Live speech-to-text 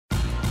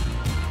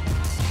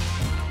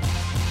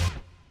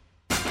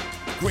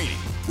Greeny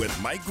with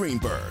Mike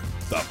Greenberg,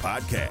 the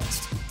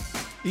podcast.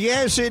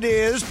 Yes, it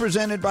is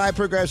presented by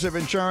Progressive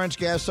Insurance,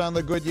 guests on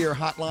the Goodyear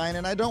Hotline.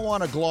 And I don't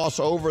want to gloss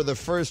over the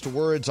first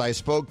words I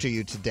spoke to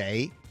you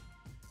today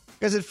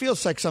because it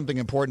feels like something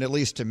important, at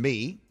least to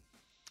me.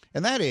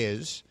 And that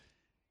is,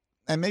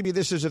 and maybe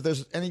this is if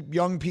there's any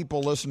young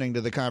people listening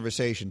to the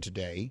conversation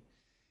today,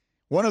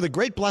 one of the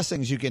great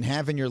blessings you can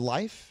have in your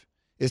life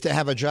is to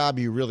have a job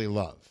you really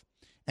love.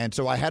 And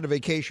so I had a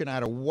vacation. I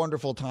had a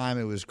wonderful time.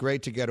 It was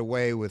great to get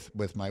away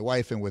with my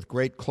wife and with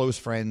great close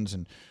friends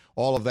and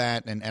all of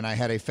that, and I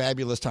had a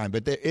fabulous time.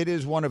 But it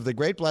is one of the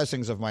great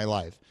blessings of my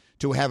life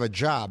to have a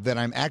job that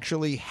I'm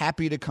actually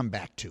happy to come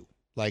back to.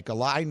 Like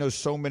I know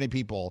so many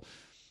people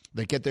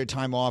that get their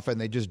time off and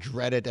they just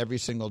dread it every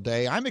single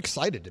day. I'm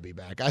excited to be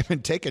back. I've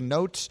been taking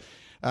notes,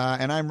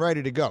 and I'm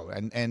ready to go.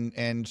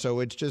 And so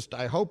it's just,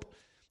 I hope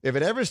if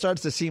it ever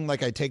starts to seem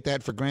like I take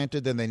that for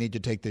granted, then they need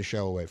to take this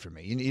show away from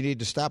me. You need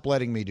to stop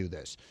letting me do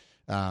this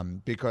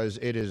because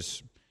it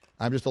is,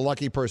 I'm just a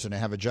lucky person to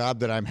have a job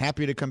that I'm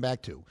happy to come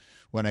back to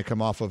when I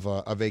come off of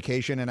a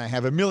vacation, and I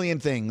have a million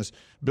things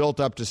built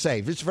up to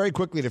say. Just very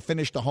quickly to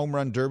finish the home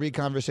run derby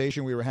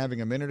conversation we were having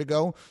a minute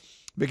ago,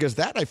 because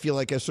that I feel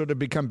like has sort of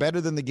become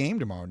better than the game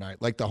tomorrow night.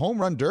 Like the home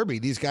run derby,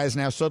 these guys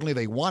now suddenly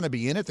they want to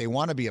be in it. They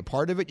want to be a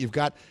part of it. You've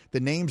got the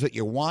names that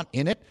you want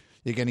in it.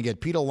 You're going to get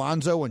Pete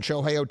Alonso and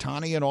Shohei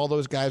Ohtani and all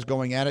those guys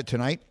going at it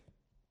tonight.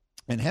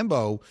 And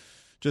Hembo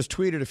just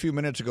tweeted a few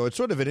minutes ago. It's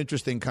sort of an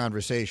interesting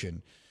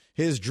conversation.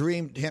 His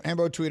dream,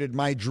 Hembo tweeted,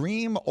 "My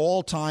dream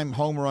all-time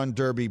home run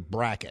derby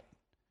bracket."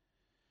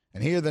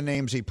 And here are the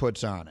names he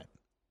puts on it.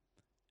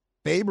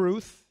 Babe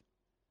Ruth,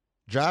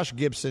 Josh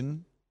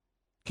Gibson,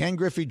 Ken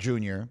Griffey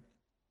Jr.,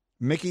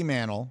 Mickey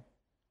Mantle,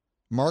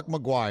 Mark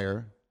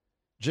McGwire,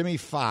 Jimmy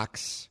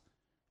Fox,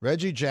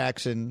 Reggie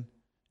Jackson,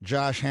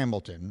 Josh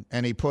Hamilton,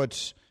 and he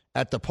puts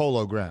at the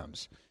Polo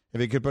Grounds. If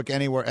he could pick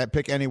anywhere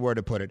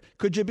to put it.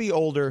 Could you be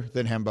older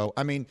than Hembo?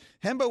 I mean,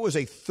 Hembo was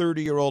a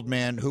 30-year-old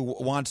man who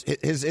wants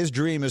his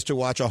dream is to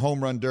watch a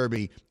home run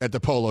derby at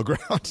the Polo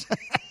Grounds.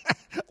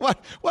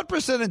 What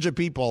percentage of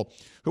people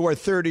who are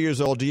 30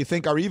 years old do you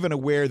think are even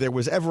aware there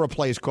was ever a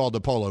place called the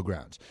Polo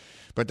Grounds?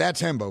 But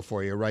that's Hembo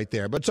for you right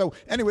there. But so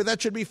anyway,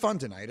 that should be fun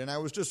tonight. And I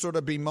was just sort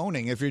of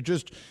bemoaning, if you're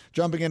just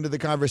jumping into the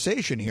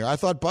conversation here, I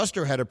thought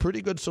Buster had a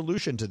pretty good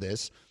solution to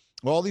this.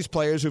 All these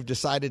players who've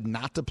decided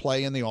not to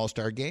play in the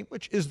All-Star game,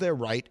 which is their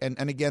right. And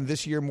again,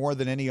 this year more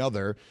than any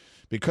other,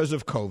 because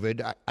of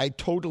COVID, I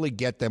totally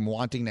get them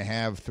wanting to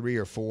have 3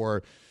 or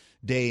 4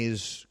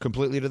 days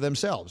completely to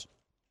themselves.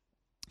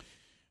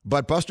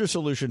 But Buster's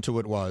solution to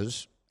it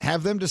was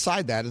have them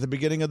decide that at the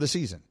beginning of the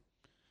season.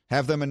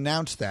 Have them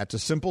announce that. It's a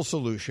simple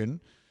solution.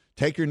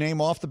 Take your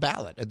name off the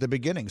ballot at the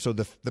beginning. So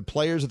the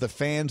players that the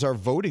fans are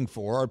voting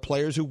for are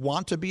players who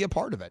want to be a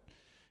part of it.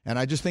 And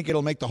I just think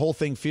it'll make the whole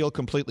thing feel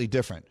completely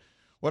different.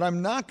 What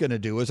I'm not going to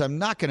do is I'm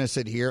not going to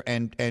sit here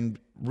and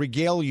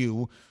regale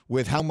you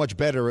with how much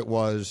better it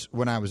was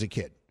when I was a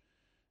kid.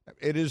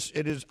 It is.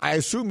 I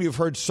assume you've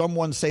heard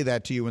someone say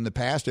that to you in the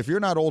past. If you're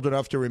not old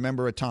enough to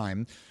remember a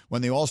time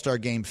when the All-Star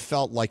game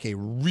felt like a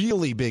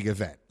really big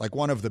event, like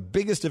one of the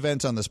biggest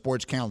events on the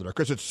sports calendar,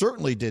 because it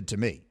certainly did to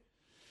me.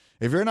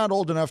 If you're not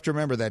old enough to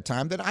remember that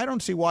time, then I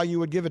don't see why you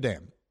would give a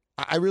damn.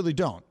 I really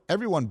don't.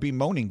 Everyone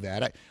bemoaning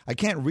that. I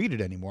can't read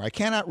it anymore. I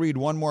cannot read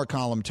one more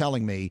column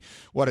telling me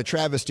what a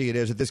travesty it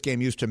is that this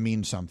game used to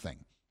mean something.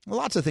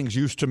 Lots of things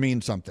used to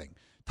mean something.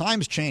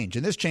 Times change,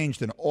 and this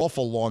changed an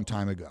awful long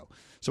time ago.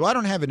 So I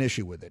don't have an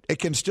issue with it. It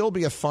can still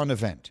be a fun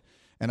event,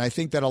 and I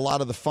think that a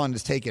lot of the fun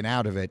is taken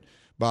out of it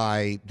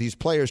by these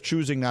players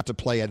choosing not to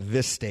play at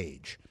this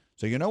stage.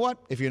 So you know what?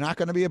 If you're not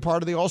going to be a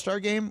part of the All-Star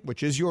game,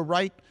 which is your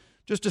right,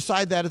 just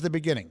decide that at the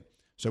beginning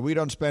so we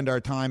don't spend our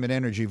time and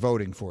energy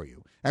voting for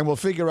you. And we'll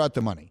figure out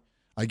the money.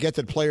 I get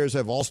that players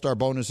have all-star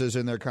bonuses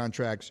in their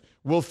contracts.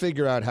 We'll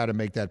figure out how to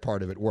make that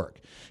part of it work.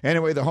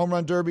 Anyway, the home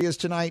run derby is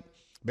tonight.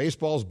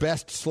 Baseball's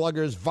best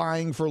sluggers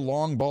vying for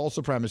long ball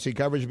supremacy.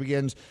 Coverage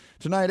begins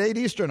tonight, 8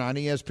 Eastern on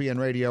ESPN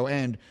Radio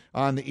and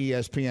on the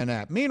ESPN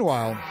app.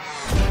 Meanwhile,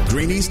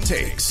 Greeny's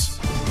Takes.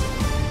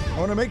 I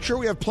want to make sure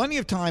we have plenty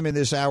of time in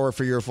this hour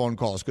for your phone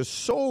calls because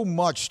so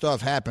much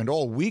stuff happened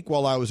all week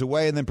while I was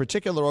away and in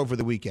particular over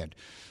the weekend.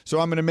 So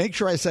I'm going to make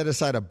sure I set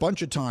aside a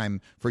bunch of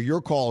time for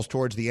your calls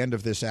towards the end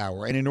of this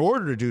hour. And in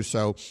order to do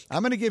so,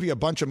 I'm going to give you a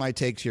bunch of my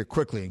takes here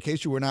quickly. In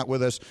case you were not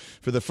with us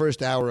for the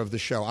first hour of the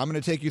show, I'm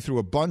going to take you through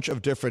a bunch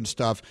of different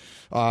stuff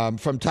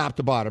from top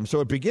to bottom.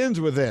 So it begins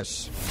with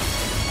this.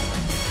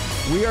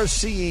 We are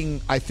seeing,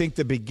 I think,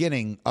 the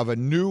beginning of a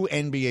new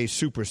NBA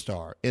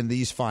superstar in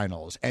these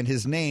finals, and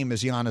his name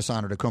is Giannis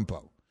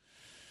Antetokounmpo.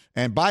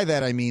 And by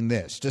that, I mean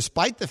this.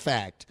 Despite the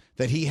fact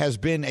that he has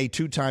been a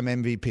 2-time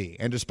MVP,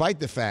 and despite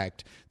the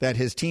fact that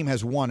his team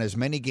has won as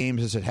many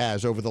games as it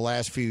has over the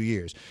last few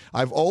years,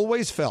 I've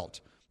always felt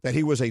that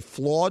he was a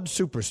flawed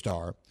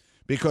superstar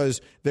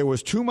because there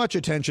was too much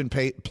attention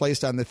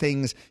placed on the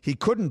things he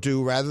couldn't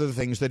do rather than the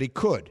things that he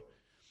could.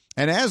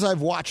 And as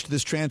I've watched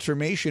this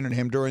transformation in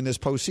him during this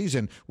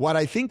postseason, what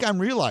I think I'm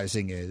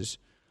realizing is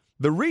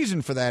the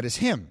reason for that is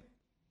him.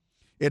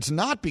 It's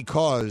not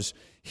because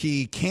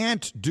he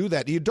can't do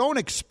that. You don't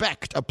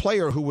expect a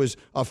player who was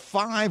a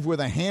 5 with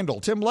a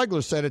handle. Tim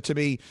Legler said it to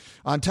me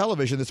on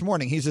television this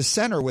morning. He's a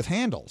center with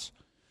handles.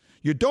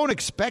 You don't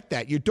expect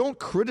that. You don't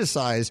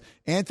criticize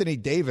Anthony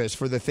Davis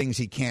for the things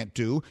he can't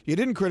do. You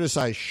didn't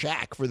criticize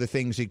Shaq for the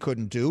things he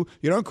couldn't do.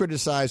 You don't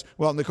criticize,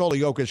 well, Nikola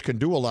Jokic can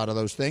do a lot of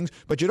those things,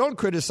 but you don't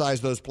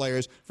criticize those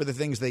players for the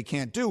things they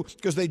can't do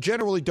because they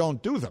generally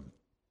don't do them.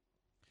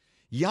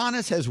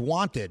 Giannis has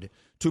wanted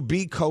to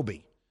be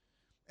Kobe.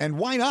 And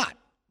why not?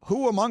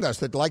 Who among us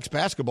that likes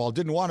basketball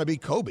didn't want to be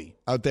Kobe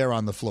out there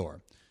on the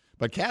floor?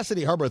 But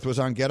Cassidy Hubbarth was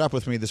on Get Up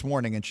with me this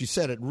morning, and she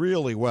said it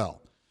really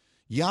well.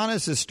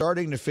 Giannis is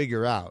starting to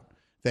figure out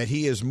that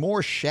he is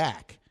more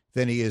Shaq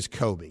than he is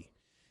Kobe.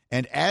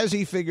 And as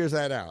he figures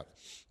that out,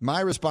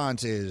 my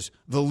response is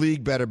the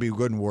league better be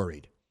good and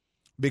worried.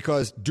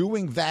 Because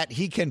doing that,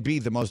 he can be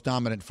the most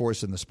dominant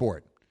force in the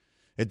sport.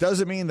 It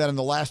doesn't mean that in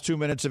the last 2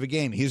 minutes of a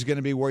game, he's going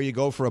to be where you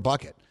go for a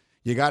bucket.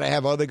 You got to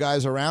have other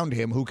guys around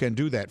him who can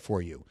do that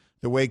for you,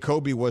 the way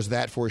Kobe was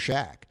that for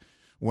Shaq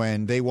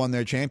when they won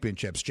their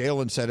championships.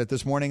 Jalen said it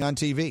this morning on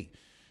TV.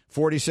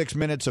 46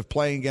 minutes of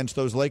playing against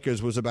those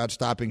Lakers was about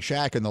stopping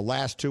Shaq, and the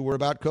last 2 were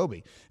about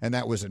Kobe. And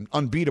that was an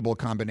unbeatable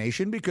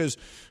combination because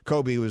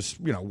Kobe was,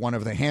 one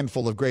of the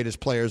handful of greatest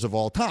players of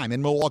all time.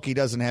 And Milwaukee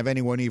doesn't have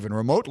anyone even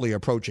remotely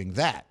approaching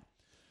that.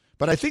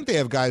 But I think they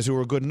have guys who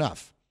are good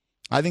enough.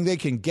 I think they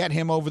can get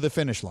him over the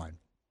finish line.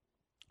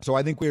 So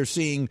I think we are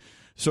seeing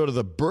sort of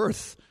the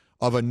birth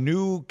of a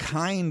new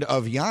kind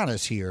of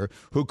Giannis here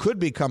who could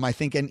become, I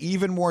think, an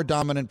even more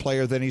dominant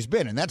player than he's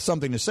been. And that's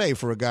something to say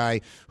for a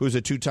guy who's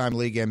a 2-time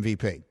league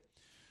MVP.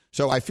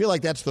 So I feel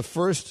like that's the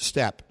first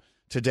step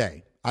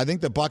today. I think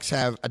the Bucks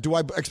have, do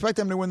I expect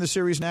them to win the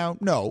series now?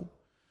 No.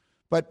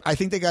 But I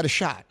think they got a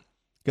shot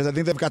because I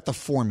think they've got the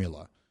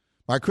formula.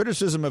 My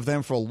criticism of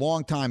them for a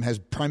long time has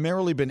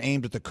primarily been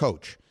aimed at the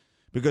coach.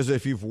 Because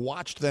if you've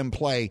watched them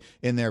play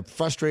in their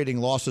frustrating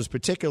losses,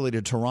 particularly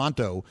to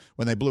Toronto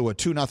when they blew a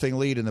 2-0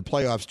 lead in the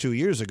playoffs 2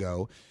 years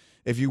ago,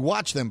 if you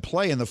watch them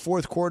play in the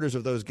fourth quarters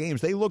of those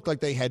games, they looked like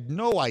they had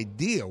no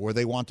idea where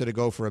they wanted to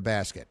go for a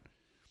basket.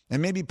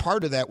 And maybe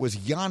part of that was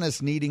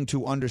Giannis needing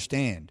to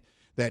understand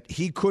that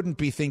he couldn't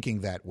be thinking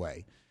that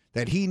way,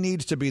 that he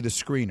needs to be the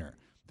screener,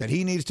 that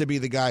he needs to be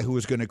the guy who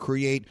is going to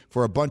create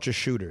for a bunch of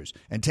shooters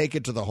and take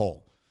it to the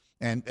hole.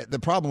 And the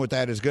problem with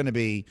that is going to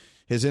be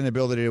his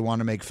inability to want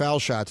to make foul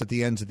shots at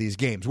the ends of these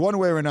games. One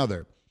way or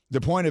another,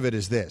 the point of it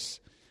is this.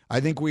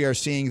 I think we are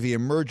seeing the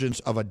emergence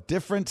of a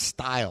different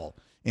style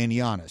in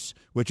Giannis,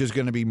 which is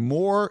going to be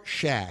more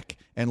Shaq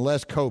and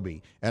less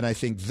Kobe. And I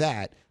think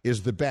that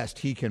is the best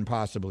he can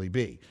possibly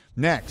be.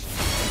 Next,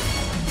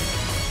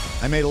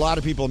 I made a lot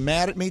of people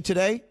mad at me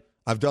today.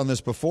 I've done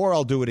this before.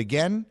 I'll do it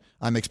again.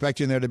 I'm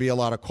expecting there to be a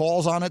lot of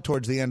calls on it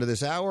towards the end of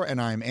this hour, and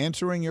I'm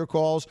answering your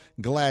calls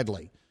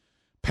gladly.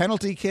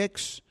 Penalty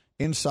kicks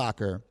in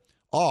soccer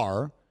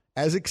are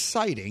as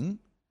exciting,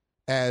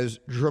 as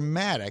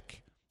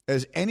dramatic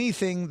as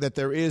anything that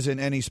there is in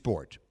any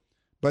sport.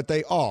 But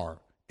they are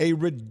a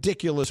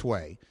ridiculous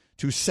way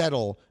to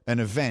settle an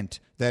event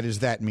that is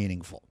that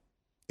meaningful.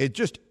 It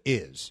just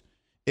is.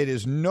 It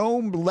is no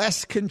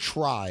less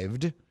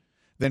contrived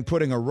than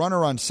putting a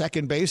runner on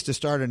second base to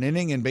start an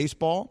inning in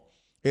baseball.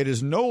 It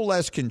is no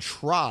less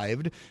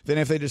contrived than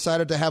if they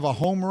decided to have a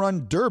home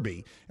run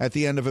derby at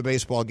the end of a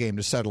baseball game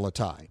to settle a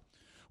tie,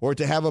 or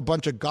to have a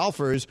bunch of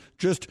golfers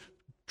just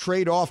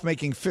trade off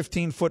making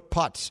 15-foot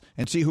putts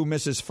and see who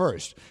misses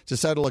first to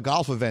settle a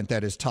golf event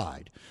that is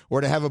tied, or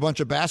to have a bunch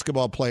of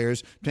basketball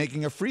players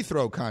making a free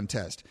throw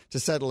contest to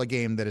settle a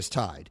game that is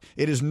tied.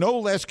 It is no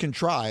less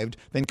contrived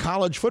than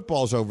college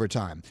football's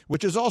overtime,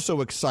 which is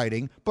also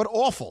exciting but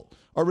awful,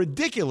 a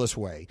ridiculous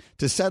way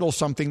to settle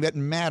something that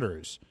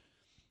matters.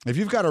 If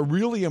you've got a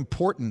really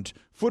important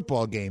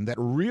football game that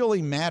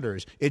really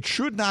matters, it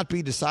should not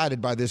be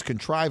decided by this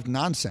contrived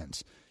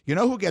nonsense. You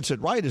know who gets it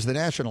right is the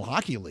National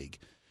Hockey League.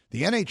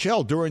 The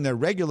NHL, during their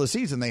regular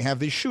season, they have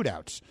these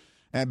shootouts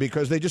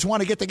because they just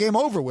want to get the game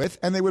over with,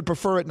 and they would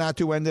prefer it not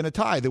to end in a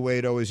tie the way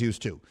it always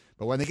used to.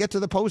 But when they get to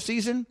the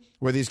postseason,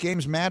 where these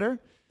games matter,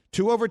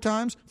 2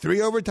 overtimes, 3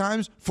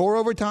 overtimes,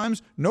 4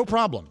 overtimes, no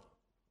problem.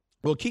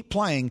 We'll keep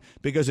playing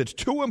because it's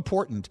too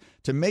important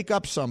to make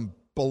up some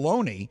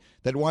baloney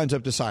that winds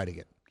up deciding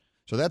it.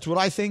 So that's what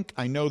I think.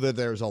 I know that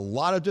there's a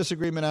lot of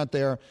disagreement out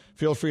there.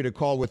 Feel free to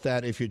call with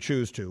that if you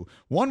choose to.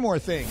 One more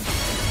thing.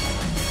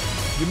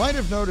 You might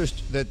have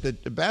noticed that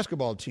the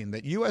basketball team,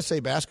 that USA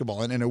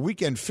Basketball, and in a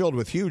weekend filled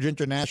with huge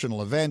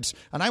international events,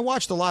 and I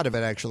watched a lot of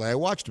it, actually. I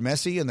watched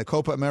Messi in the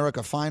Copa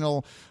America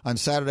final on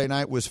Saturday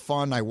night. It was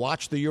fun. I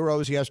watched the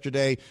Euros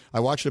yesterday. I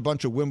watched a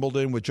bunch of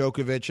Wimbledon with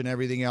Djokovic and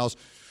everything else.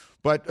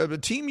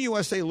 But Team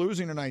USA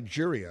losing to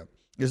Nigeria,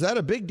 is that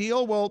a big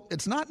deal? Well,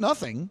 it's not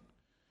nothing.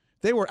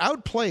 They were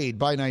outplayed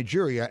by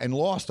Nigeria and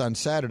lost on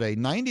Saturday,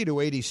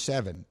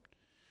 90-87.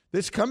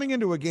 This coming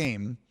into a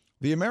game,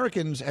 the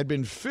Americans had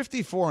been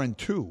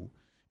 54-2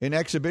 in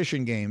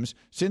exhibition games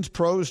since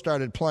pros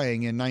started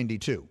playing in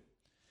 92.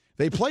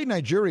 They played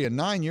Nigeria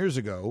 9 years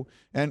ago,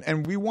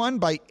 and we won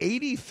by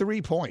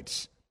 83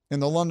 points in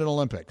the London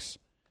Olympics.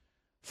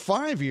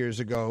 5 years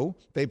ago,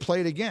 they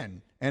played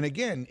again. And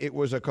again, it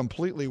was a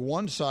completely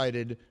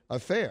one-sided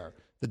affair.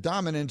 The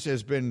dominance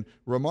has been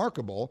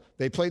remarkable.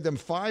 They played them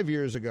 5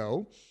 years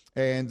ago,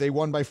 and they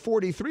won by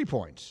 43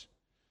 points.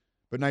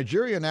 But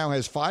Nigeria now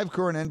has 5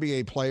 current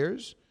NBA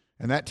players,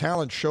 and that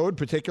talent showed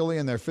particularly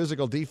in their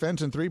physical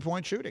defense and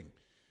three-point shooting.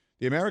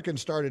 The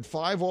Americans started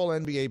 5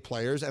 All-NBA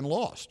players and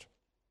lost.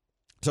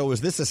 So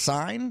is this a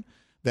sign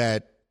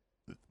that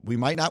we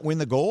might not win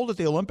the gold at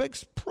the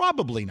Olympics?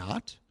 Probably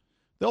not.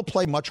 They'll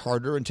play much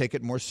harder and take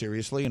it more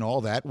seriously and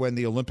all that when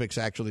the Olympics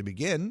actually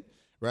begin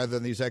rather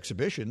than these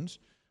exhibitions.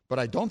 But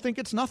I don't think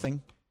it's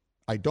nothing.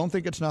 I don't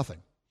think it's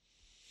nothing.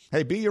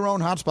 Hey, be your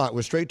own hotspot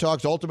with Straight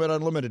Talk's Ultimate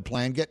Unlimited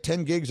plan. Get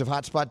 10 gigs of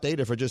hotspot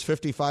data for just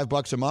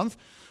 $55 a month,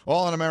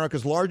 all on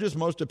America's largest,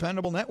 most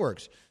dependable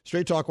networks.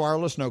 Straight Talk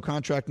Wireless, no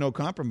contract, no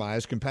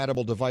compromise,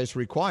 compatible device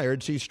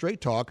required. See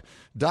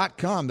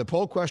straighttalk.com. The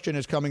poll question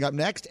is coming up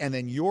next, and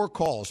then your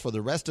calls for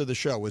the rest of the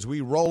show. As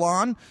we roll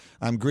on,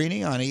 I'm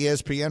Greeny on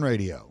ESPN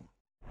Radio.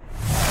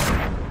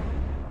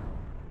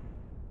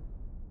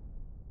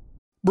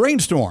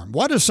 Brainstorm.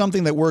 What is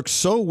something that works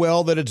so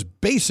well that it's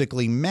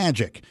basically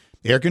magic?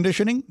 Air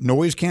conditioning,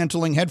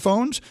 noise-canceling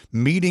headphones,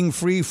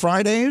 meeting-free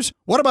Fridays?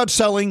 What about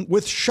selling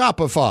with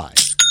Shopify?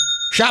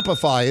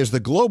 Shopify is the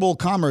global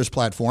commerce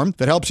platform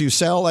that helps you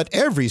sell at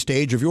every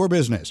stage of your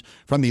business,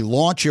 from the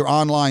launch your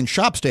online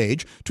shop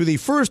stage to the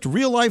first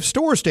real-life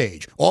store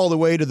stage, all the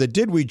way to the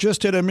did we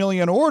just hit a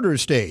million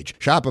orders stage.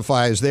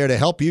 Shopify is there to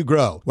help you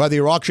grow. Whether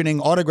you're auctioning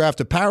autographed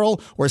apparel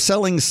or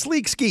selling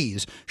sleek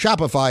skis,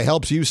 Shopify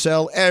helps you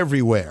sell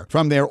everywhere.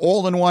 From their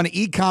all-in-one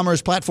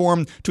e-commerce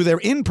platform to their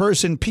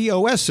in-person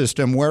POS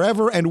system,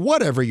 wherever and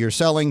whatever you're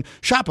selling,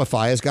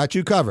 Shopify has got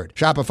you covered.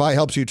 Shopify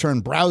helps you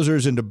turn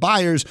browsers into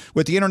buyers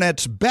with the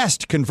internet's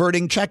best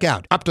converting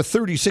checkout, up to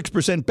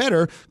 36%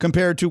 better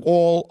compared to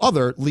all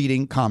other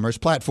leading commerce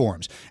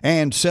platforms.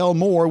 And sell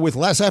more with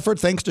less effort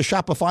thanks to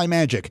Shopify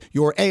Magic,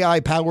 your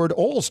AI-powered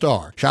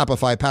all-star.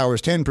 Shopify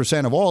powers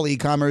 10% of all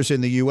e-commerce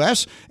in the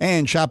U.S.,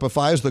 and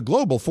Shopify is the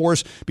global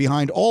force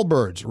behind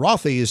Allbirds,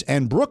 Rothy's,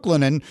 and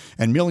Brooklinen,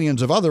 and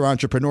millions of other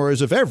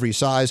entrepreneurs of every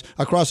size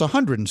across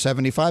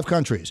 175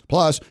 countries.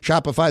 Plus,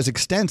 Shopify's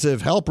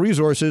extensive help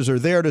resources are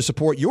there to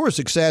support your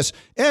success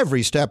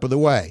every step of the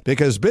way,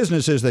 because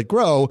businesses that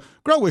grow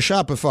with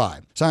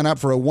Shopify. Sign up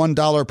for a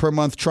 $1 per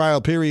month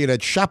trial period at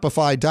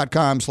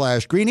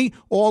shopify.com/greeny,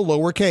 all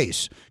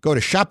lowercase. Go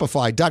to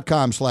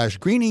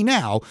shopify.com/greeny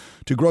now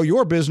to grow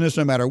your business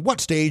no matter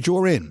what stage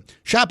you're in.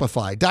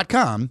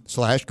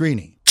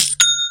 Shopify.com/greeny.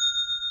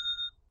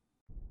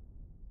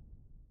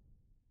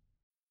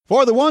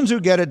 For the ones who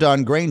get it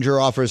done, Grainger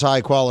offers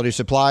high-quality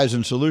supplies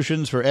and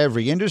solutions for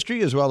every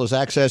industry, as well as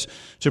access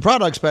to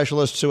product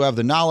specialists who have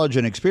the knowledge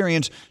and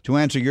experience to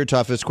answer your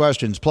toughest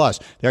questions. Plus,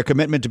 their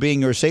commitment to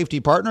being your safety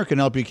partner can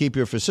help you keep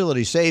your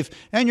facility safe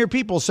and your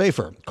people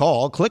safer.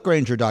 Call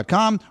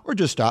clickgrainger.com or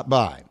just stop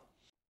by.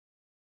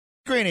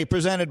 Greeny,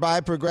 presented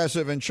by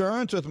Progressive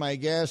Insurance, with my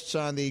guests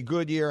on the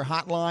Goodyear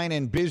Hotline.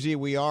 And busy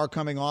we are,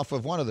 coming off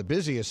of one of the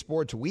busiest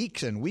sports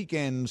weeks and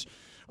weekends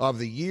of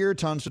the year.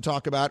 Tons to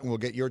talk about, and we'll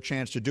get your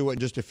chance to do it in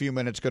just a few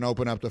minutes. Going to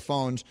open up the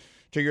phones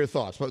to your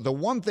thoughts. But the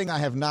one thing I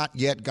have not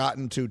yet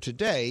gotten to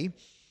today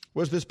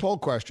was this poll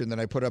question that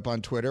I put up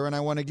on Twitter, and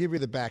I want to give you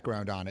the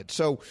background on it.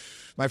 So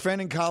my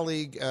friend and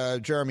colleague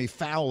Jeremy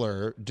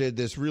Fowler did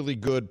this really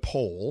good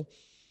poll,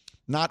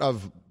 not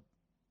of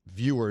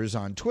viewers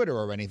on Twitter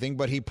or anything,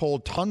 but he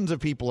polled tons of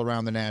people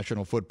around the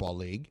National Football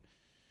League,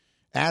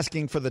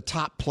 asking for the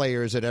top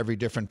players at every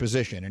different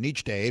position. And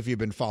each day, if you've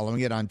been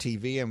following it on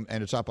TV, and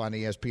it's up on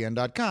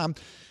ESPN.com,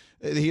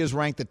 he has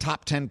ranked the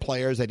top 10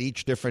 players at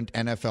each different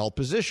NFL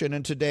position.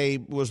 And today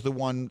was the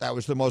one that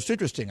was the most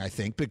interesting, I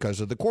think, because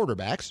of the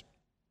quarterbacks.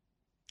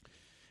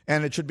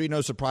 And it should be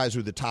no surprise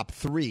who the top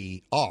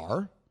 3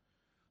 are.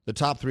 The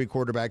top 3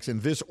 quarterbacks in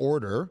this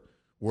order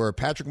were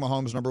Patrick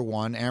Mahomes, number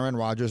 1, Aaron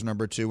Rodgers,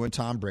 number 2, and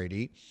Tom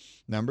Brady,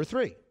 number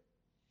 3.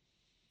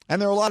 And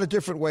there are a lot of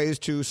different ways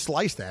to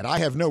slice that. I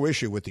have no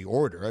issue with the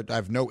order. I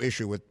have no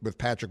issue with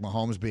Patrick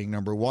Mahomes being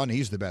number 1.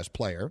 He's the best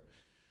player.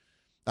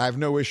 I have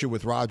no issue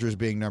with Rodgers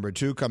being number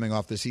 2, coming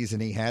off the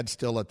season he had,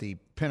 still at the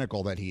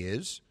pinnacle that he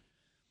is.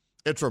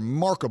 It's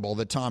remarkable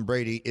that Tom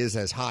Brady is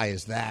as high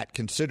as that,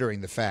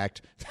 considering the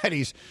fact that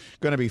he's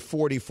going to be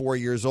 44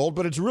 years old.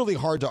 But it's really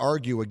hard to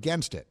argue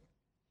against it.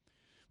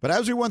 But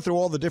as we went through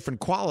all the different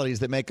qualities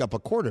that make up a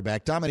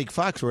quarterback, Dominique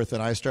Foxworth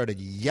and I started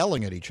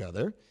yelling at each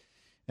other.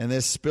 And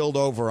this spilled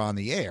over on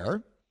the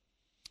air,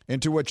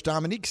 into which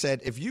Dominique said,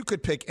 if you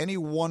could pick any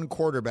one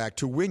quarterback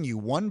to win you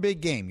one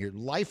big game, your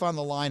life on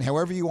the line,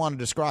 however you want to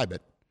describe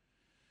it,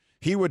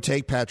 he would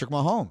take Patrick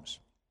Mahomes.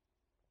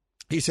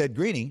 He said,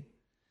 Greeny,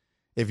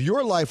 if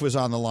your life was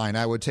on the line,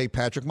 I would take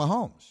Patrick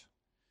Mahomes.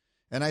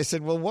 And I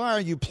said, well, why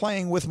are you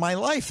playing with my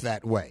life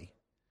that way?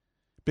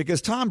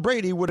 Because Tom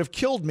Brady would have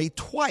killed me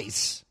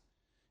twice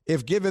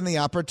if given the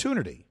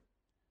opportunity.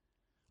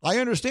 I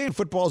understand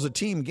football is a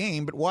team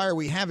game, but why are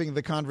we having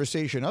the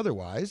conversation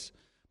otherwise?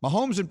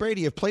 Mahomes and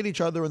Brady have played each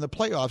other in the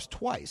playoffs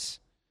twice,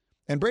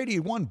 and Brady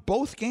won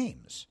both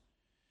games.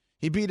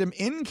 He beat him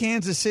in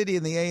Kansas City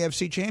in the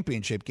AFC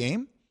Championship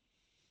game.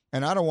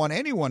 And I don't want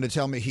anyone to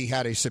tell me he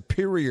had a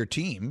superior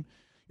team.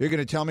 You're going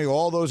to tell me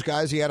all those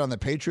guys he had on the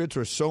Patriots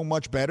were so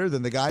much better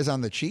than the guys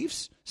on the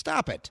Chiefs?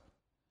 Stop it.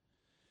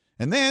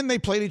 And then they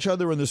played each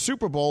other in the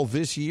Super Bowl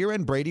this year,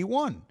 and Brady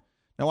won.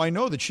 Now, I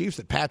know the Chiefs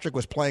that Patrick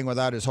was playing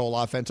without his whole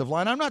offensive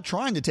line. I'm not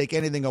trying to take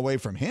anything away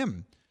from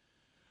him.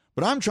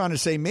 But I'm trying to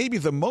say maybe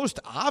the most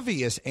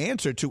obvious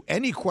answer to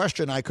any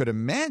question I could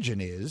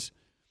imagine is,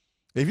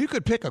 if you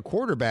could pick a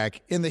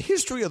quarterback in the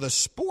history of the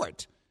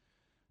sport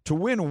to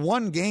win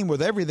one game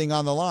with everything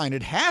on the line,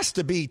 it has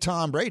to be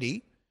Tom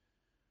Brady.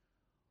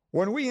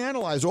 When we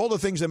analyze all the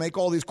things that make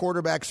all these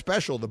quarterbacks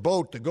special, the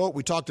GOAT,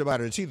 we talked about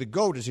it. Is he the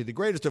GOAT? Is he the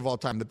greatest of all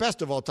time, the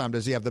best of all time?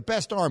 Does he have the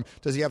best arm?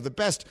 Does he have the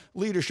best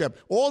leadership?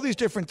 All these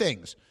different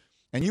things.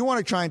 And you want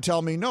to try and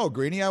tell me, no,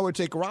 Greeny, I would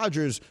take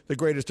Rodgers, the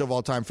greatest of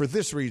all time, for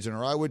this reason,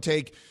 or I would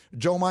take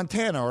Joe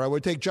Montana, or I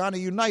would take Johnny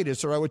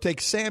Unitas, or I would take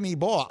Sammy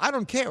Baugh. I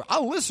don't care.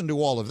 I'll listen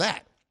to all of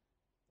that.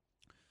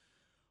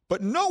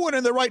 But no one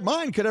in their right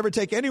mind could ever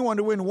take anyone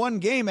to win one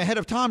game ahead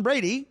of Tom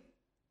Brady.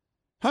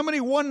 How many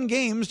one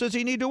games does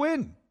he need to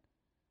win?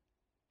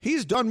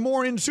 He's done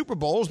more in Super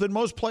Bowls than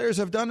most players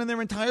have done in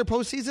their entire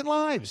postseason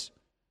lives.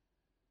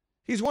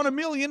 He's won 1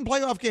 million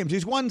playoff games.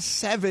 He's won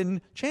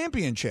 7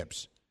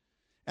 championships.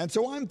 And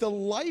so I'm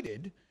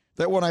delighted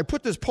that when I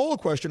put this poll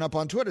question up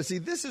on Twitter, see,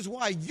 this is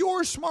why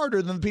you're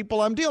smarter than the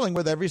people I'm dealing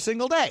with every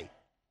single day.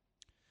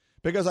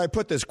 Because I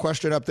put this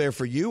question up there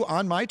for you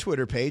on my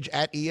Twitter page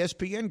at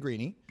ESPN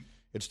Greeny.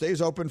 It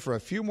stays open for a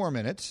few more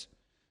minutes.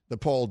 The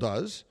poll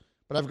does.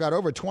 But I've got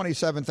over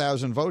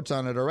 27,000 votes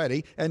on it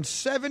already. And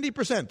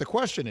 70%, the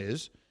question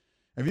is,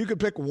 if you could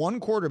pick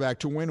one quarterback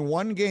to win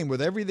one game with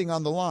everything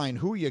on the line,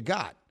 who you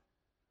got?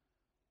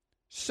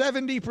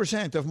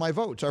 70% of my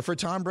votes are for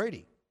Tom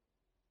Brady.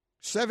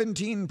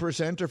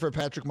 17% are for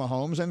Patrick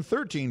Mahomes, and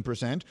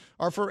 13%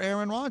 are for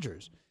Aaron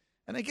Rodgers.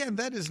 And again,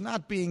 that is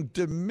not being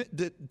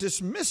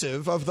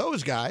dismissive of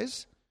those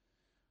guys.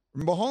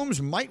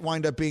 Mahomes might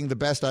wind up being the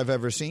best I've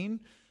ever seen.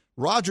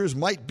 Rodgers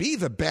might be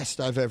the best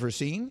I've ever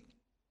seen.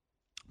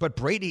 But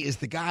Brady is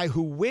the guy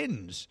who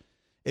wins.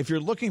 If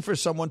you're looking for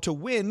someone to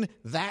win,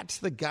 that's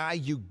the guy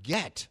you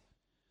get.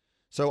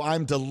 So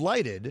I'm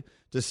delighted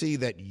to see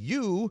that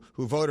you,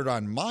 who voted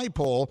on my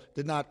poll,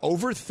 did not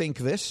overthink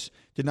this,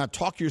 did not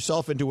talk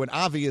yourself into an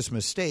obvious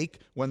mistake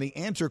when the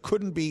answer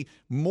couldn't be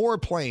more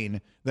plain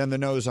than the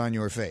nose on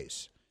your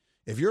face.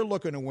 If you're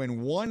looking to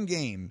win one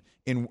game,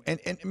 and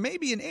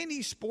maybe in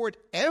any sport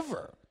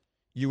ever,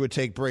 you would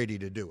take Brady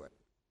to do it.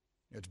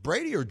 It's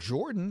Brady or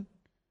Jordan.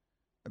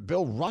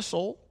 Bill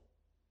Russell,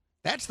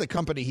 that's the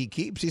company he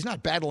keeps. He's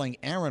not battling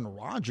Aaron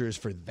Rodgers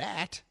for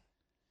that.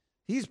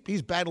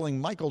 He's battling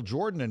Michael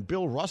Jordan and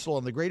Bill Russell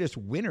and the greatest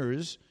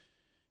winners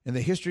in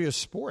the history of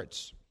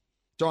sports.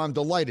 So I'm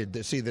delighted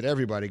to see that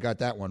everybody got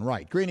that one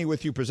right. Greeny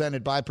with you,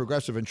 presented by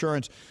Progressive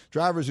Insurance.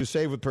 Drivers who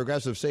save with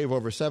Progressive save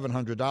over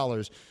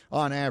 $700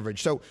 on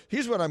average. So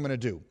here's what I'm going to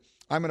do.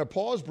 I'm going to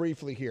pause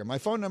briefly here. My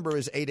phone number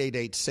is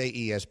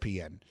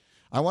 888-SAY-ESPN.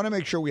 I want to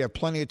make sure we have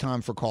plenty of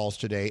time for calls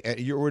today.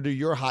 Or do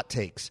your hot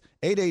takes.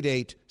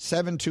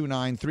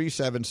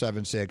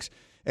 888-729-3776.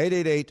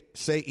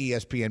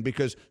 888-SAY-ESPN,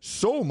 because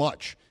so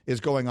much is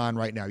going on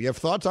right now. You have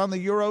thoughts on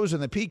the Euros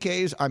and the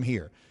PKs? I'm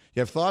here.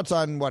 You have thoughts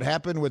on what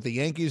happened with the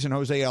Yankees and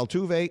Jose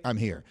Altuve? I'm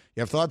here.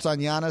 You have thoughts on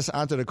Giannis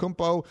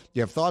Antetokounmpo?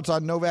 You have thoughts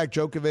on Novak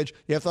Djokovic?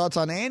 You have thoughts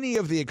on any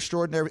of the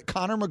extraordinary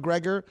Conor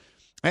McGregor?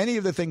 Any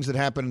of the things that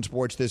happen in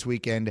sports this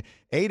weekend?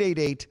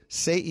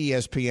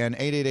 888-SAY-ESPN,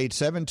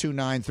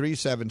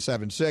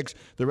 888-729-3776.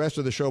 The rest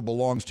of the show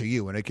belongs to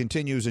you, and it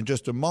continues in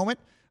just a moment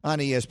on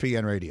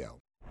ESPN Radio.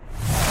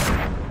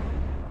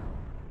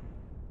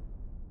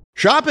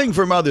 Shopping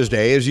for Mother's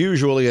Day is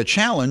usually a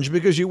challenge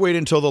because you wait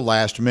until the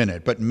last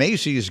minute, but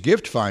Macy's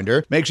Gift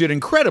Finder makes it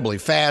incredibly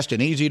fast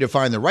and easy to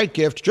find the right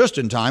gift just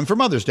in time for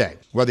Mother's Day.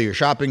 Whether you're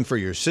shopping for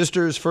your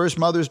sister's first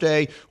Mother's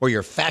Day or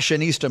your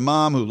fashionista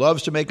mom who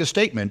loves to make a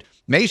statement,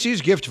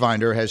 Macy's Gift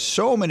Finder has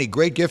so many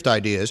great gift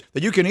ideas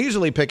that you can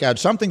easily pick out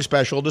something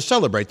special to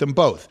celebrate them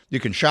both. You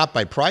can shop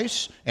by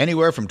price,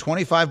 anywhere from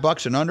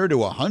 $25 and under to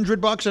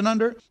 $100 and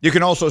under. You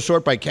can also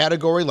sort by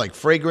category like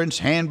fragrance,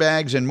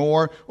 handbags, and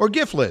more, or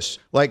gift lists,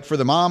 like for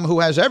the mom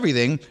who has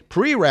everything,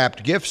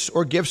 pre-wrapped gifts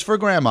or gifts for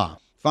grandma.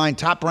 Find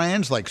top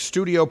brands like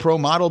Studio Pro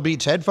Model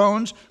Beats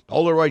headphones,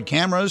 Polaroid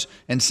cameras,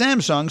 and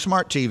Samsung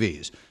smart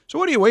TVs. So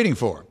what are you waiting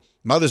for?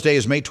 Mother's Day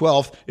is May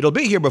 12th. It'll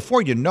be here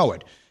before you know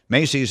it.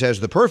 Macy's has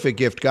the perfect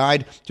gift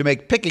guide to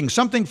make picking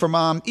something for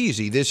mom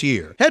easy this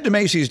year. Head to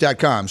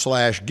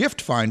Macy's.com/gift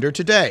finder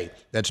today.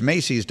 That's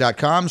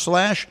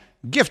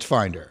Macy's.com/gift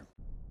finder.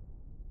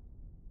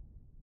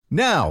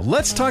 Now,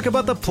 let's talk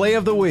about the play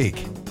of the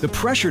week. The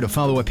pressure to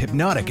follow up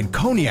Hypnotic and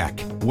Cognac,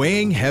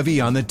 weighing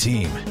heavy on the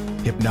team.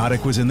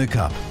 Hypnotic was in the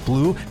cup,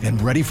 blue, and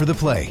ready for the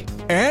play.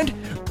 And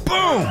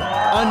boom!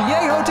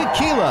 Añejo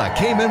Tequila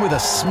came in with a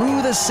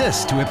smooth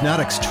assist to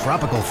Hypnotic's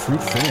tropical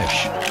fruit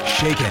finish.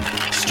 Shaken,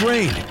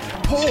 strained,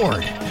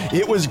 poured.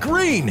 It was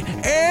green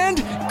and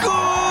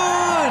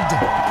good!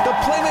 The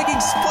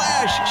playmaking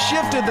splash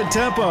shifted at the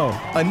tempo.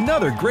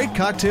 Another great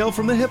cocktail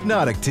from the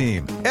Hypnotic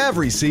team.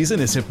 Every season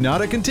is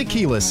Hypnotic and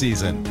Tequila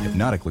season.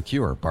 Hypnotic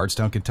Liqueur,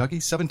 Bardstown, Kentucky,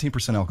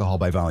 17% alcohol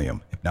by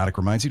volume. Hypnotic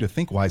reminds you to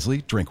think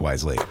wisely, drink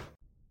wisely.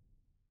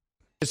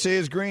 This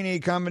is Greeny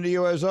coming to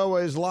you, as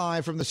always,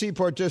 live from the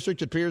Seaport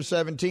District at Pier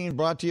 17,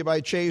 brought to you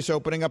by Chase,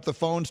 opening up the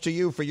phones to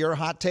you for your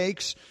hot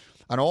takes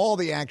on all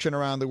the action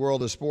around the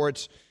world of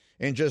sports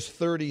in just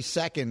 30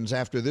 seconds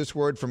after this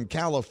word from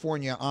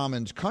California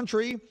Almonds.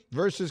 Country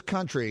versus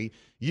country,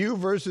 you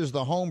versus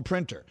the home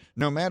printer.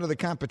 No matter the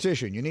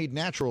competition, you need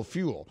natural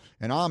fuel,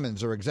 and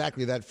almonds are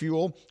exactly that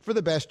fuel for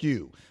the best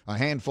you. A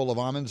handful of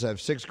almonds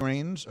have 6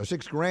 grams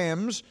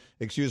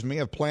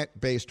of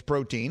plant-based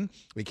protein.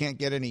 We can't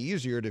get any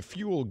easier to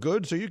fuel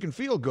good so you can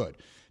feel good.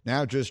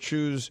 Now just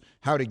choose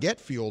how to get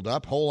fueled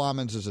up. Whole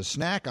almonds as a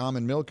snack,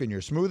 almond milk in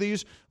your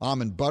smoothies,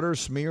 almond butter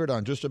smeared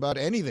on just about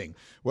anything.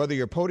 Whether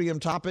you're podium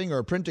topping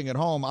or printing at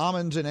home,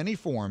 almonds in any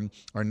form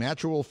are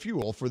natural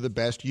fuel for the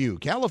best you.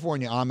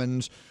 California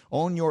Almonds,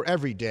 own your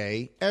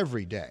everyday,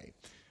 every day.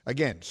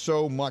 Again,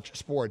 so much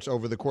sports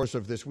over the course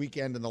of this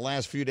weekend and the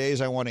last few days.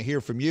 I want to hear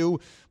from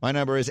you. My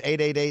number is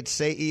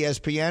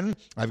 888-SAY-ESPN.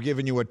 I've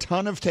given you a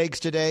ton of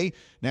takes today.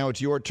 Now it's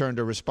your turn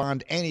to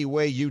respond any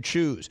way you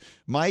choose.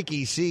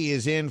 Mikey C.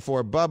 is in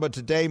for Bubba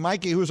today.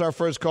 Mikey, who's our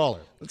first caller?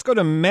 Let's go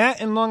to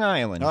Matt in Long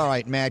Island. All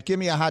right, Matt, give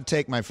me a hot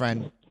take, my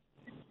friend.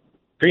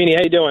 Greeny,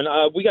 how you doing?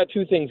 We got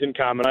 2 things in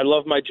common. I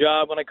love my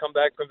job when I come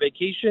back from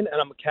vacation,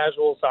 and I'm a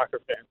casual soccer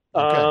fan.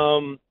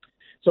 Okay.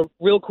 So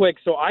real quick,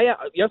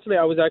 yesterday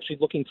I was actually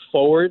looking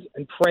forward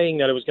and praying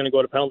that it was going to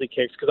go to penalty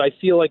kicks because I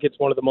feel like it's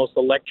one of the most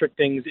electric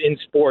things in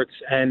sports,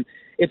 and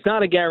it's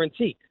not a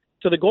guarantee.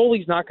 So the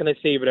goalie's not going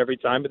to save it every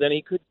time, but then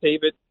he could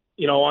save it,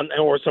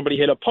 or somebody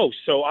hit a post.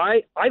 So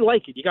I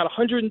like it. You got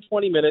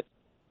 120 minutes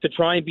to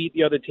try and beat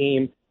the other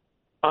team.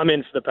 I'm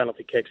in for the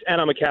penalty kicks,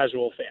 and I'm a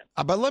casual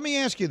fan. But let me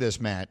ask you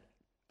this, Matt.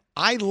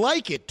 I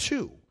like it,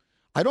 too.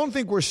 I don't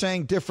think we're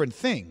saying different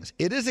things.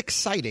 It is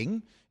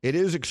exciting. It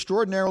is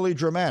extraordinarily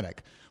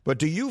dramatic. But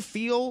do you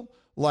feel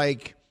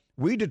like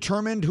we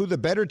determined who the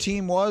better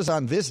team was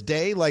on this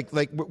day? Like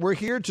we're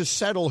here to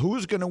settle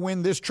who's going to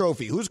win this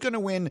trophy, who's going to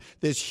win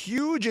this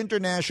huge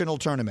international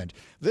tournament.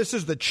 This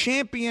is the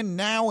champion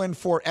now and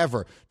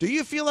forever. Do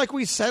you feel like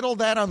we settled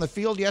that on the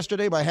field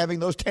yesterday by having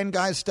those 10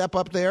 guys step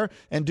up there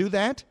and do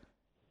that?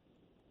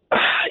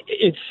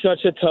 It's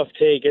such a tough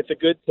take. It's a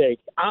good take.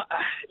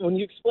 When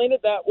you explain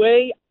it that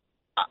way,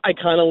 I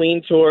kind of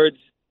lean towards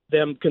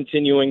them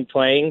continuing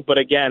playing. But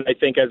again, I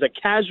think as a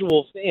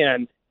casual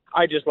fan,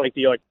 I just like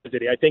the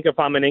electricity. I think if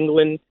I'm an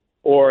England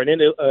or an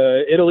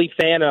Italy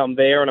fan and I'm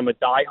there and I'm a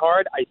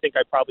diehard, I think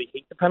I probably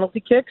hate the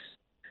penalty kicks.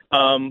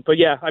 But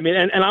yeah, I mean,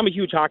 and I'm a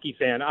huge hockey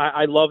fan.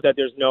 I love that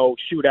there's no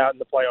shootout in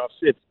the playoffs.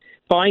 It's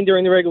fine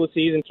during the regular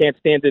season, can't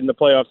stand it in the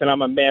playoffs, and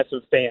I'm a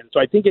massive fan. So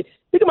I think it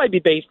might be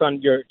based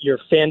on your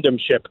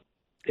fandomship,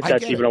 if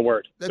that's even a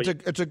word.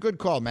 It's a good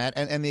call, Matt.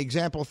 And the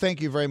example,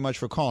 thank you very much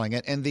for calling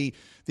it. And the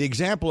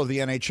example of the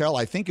NHL,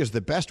 I think, is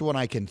the best one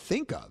I can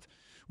think of,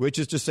 which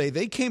is to say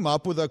they came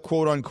up with a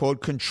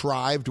quote-unquote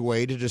contrived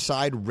way to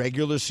decide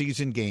regular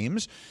season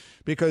games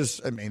because,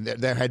 I mean,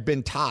 there had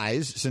been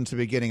ties since the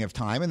beginning of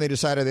time, and they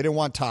decided they didn't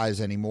want ties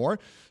anymore.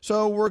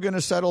 So we're going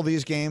to settle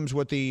these games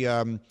with the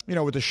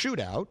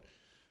shootout.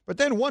 But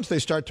then once they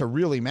start to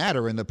really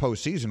matter in the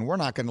postseason, we're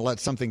not going to let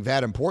something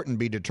that important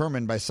be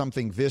determined by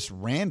something this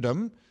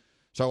random.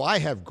 So I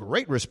have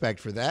great respect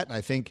for that, and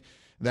I think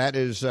that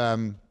is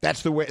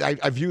that's the way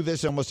I view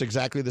this almost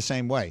exactly the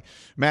same way.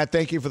 Matt,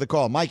 thank you for the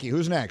call. Mikey,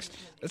 who's next?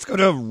 Let's go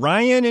to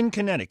Ryan in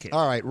Connecticut.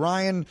 All right,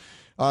 Ryan,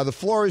 the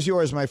floor is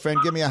yours, my friend.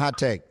 Give me a hot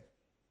take.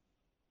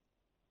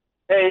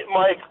 Hey,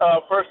 Mike,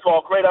 first of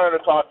all, great honor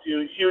to talk to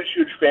you.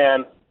 Huge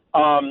fan.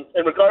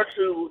 In regards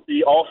to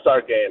the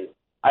All-Star game,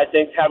 I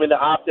think having the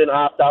opt-in,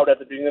 opt-out at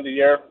the beginning of the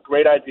year,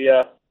 great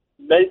idea.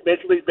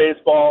 Major League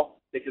Baseball,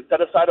 they can set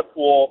aside a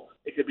pool.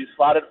 It could be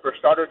slotted for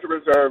starters or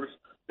reserves.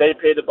 They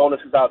pay the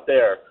bonuses out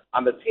there.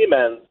 On the team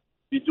end,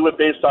 you do it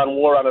based on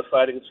WAR on a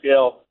sliding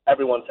scale.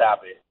 Everyone's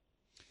happy.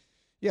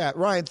 Yeah,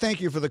 Ryan,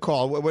 thank you for the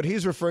call. What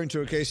he's referring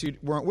to, in case you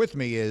weren't with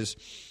me, is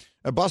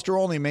Buster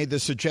Olney made the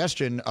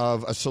suggestion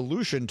of a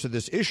solution to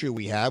this issue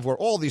we have where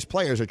all these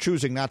players are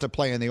choosing not to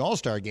play in the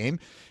All-Star game,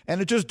 and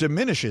it just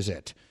diminishes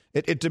it.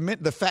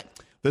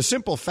 The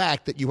simple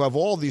fact that you have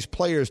all these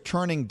players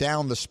turning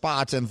down the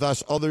spots and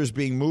thus others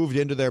being moved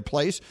into their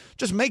place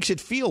just makes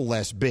it feel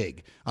less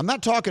big. I'm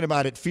not talking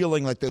about it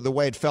feeling like the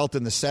way it felt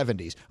in the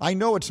 70s. I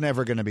know it's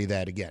never going to be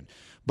that again.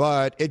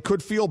 But it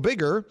could feel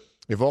bigger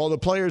if all the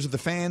players that the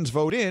fans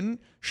vote in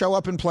show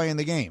up and play in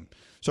the game.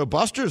 So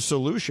Buster's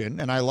solution,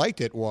 and I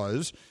liked it,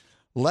 was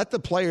let the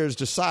players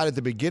decide at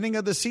the beginning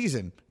of the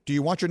season, do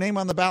you want your name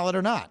on the ballot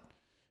or not?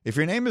 If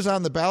your name is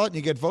on the ballot and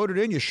you get voted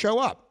in, you show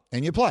up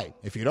and you play.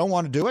 If you don't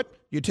want to do it,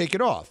 you take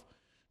it off.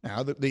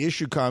 Now, the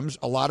issue comes,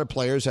 a lot of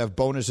players have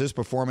bonuses,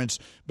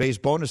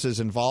 performance-based bonuses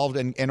involved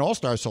in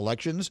all-star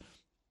selections.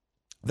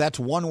 That's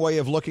one way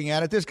of looking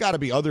at it. There's got to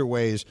be other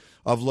ways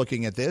of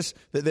looking at this.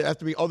 There have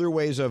to be other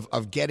ways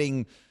of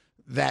getting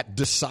that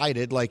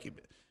decided. Like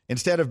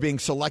instead of being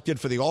selected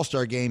for the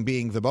All-Star game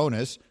being the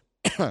bonus,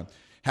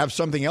 have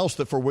something else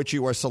for which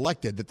you are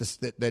selected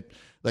that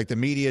like the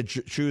media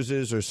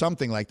chooses or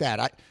something like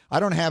that. I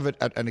don't have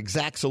an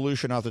exact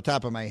solution off the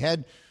top of my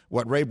head.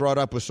 What Ray brought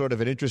up was sort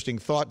of an interesting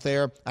thought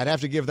there. I'd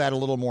have to give that a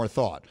little more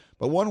thought.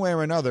 But one way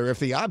or another, if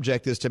the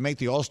object is to make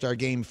the All-Star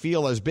game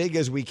feel as big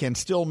as we can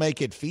still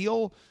make it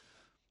feel,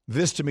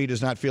 this to me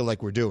does not feel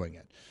like we're doing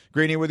it.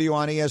 Greeny with you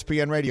on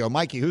ESPN Radio.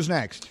 Mikey, who's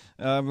next?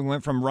 We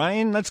went from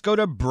Ryan. Let's go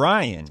to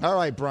Brian. All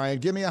right, Brian,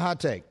 give me a hot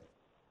take.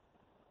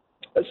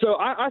 So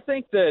I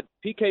think that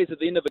PKs at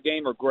the end of a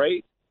game are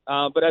great,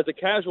 but as a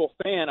casual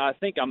fan, I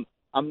think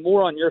I'm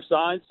more on your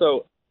side.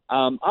 So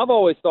I've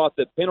always thought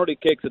that penalty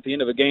kicks at the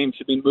end of a game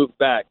should be moved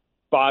back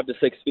 5 to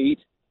 6 feet,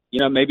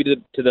 maybe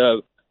to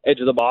the edge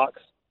of the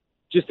box,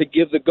 just to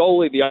give the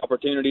goalie the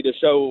opportunity to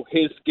show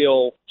his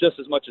skill just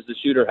as much as the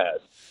shooter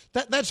has.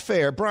 That's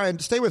fair. Brian,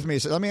 stay with me.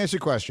 Let me ask you a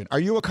question. Are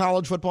you a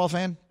college football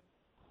fan?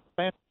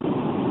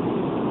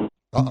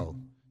 Uh-oh.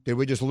 Did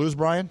we just lose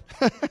Brian?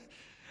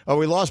 Oh,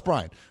 we lost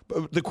Brian.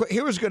 But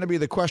here was going to be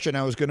the question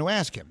I was going to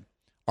ask him.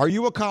 Are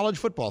you a college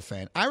football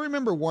fan? I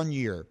remember one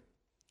year,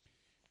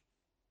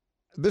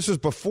 this was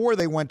before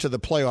they went to the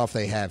playoff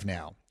they have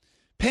now.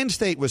 Penn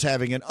State was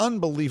having an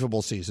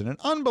unbelievable season.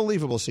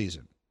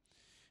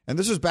 And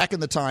this was back in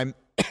the time,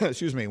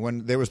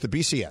 when there was the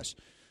BCS.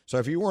 So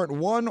if you weren't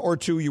 1 or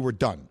 2, you were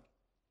done.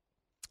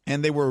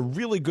 And they were a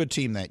really good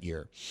team that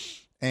year.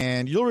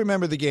 And you'll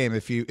remember the game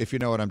if you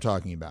know what I'm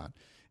talking about.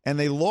 And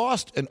they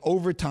lost an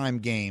overtime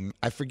game.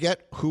 I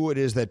forget who it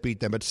is that beat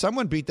them, but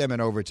someone beat them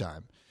in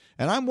overtime.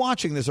 And I'm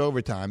watching this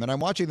overtime, and I'm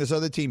watching this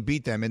other team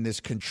beat them in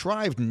this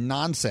contrived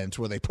nonsense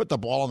where they put the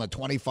ball on the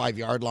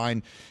 25-yard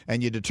line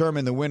and you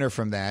determine the winner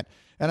from that.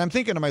 And I'm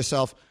thinking to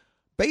myself,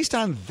 based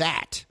on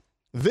that,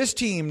 this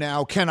team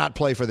now cannot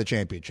play for the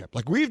championship.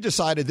 Like, we've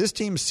decided this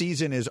team's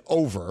season is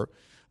over.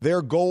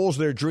 Their goals,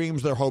 their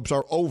dreams, their hopes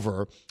are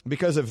over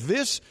because of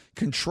this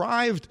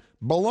contrived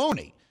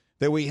baloney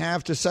that we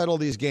have to settle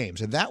these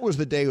games. And that was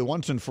the day,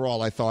 once and for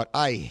all, I thought,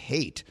 I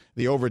hate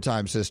the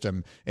overtime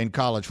system in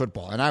college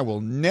football. And I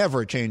will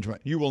never change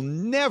you will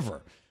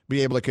never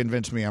be able to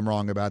convince me I'm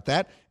wrong about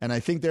that. And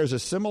I think there's a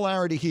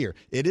similarity here.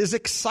 It is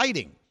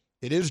exciting.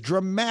 It is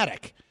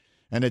dramatic.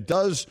 And it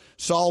does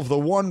solve the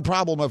one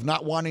problem of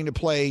not wanting to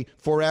play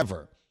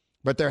forever.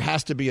 But there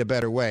has to be a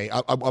better way,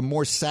 a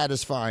more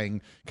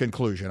satisfying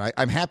conclusion.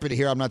 I'm happy to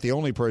hear I'm not the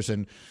only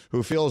person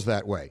who feels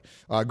that way.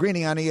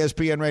 Greeny on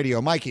ESPN Radio.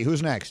 Mikey,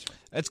 who's next?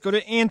 Let's go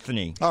to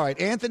Anthony. All right,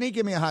 Anthony,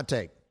 give me a hot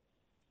take.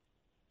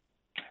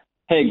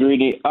 Hey,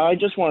 Greeny. I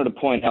just wanted to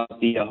point out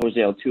the Jose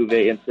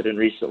Altuve incident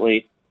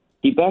recently.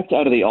 He backed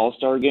out of the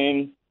All-Star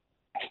game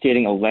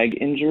stating a leg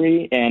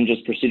injury and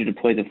just proceeded to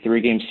play the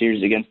 3-game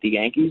series against the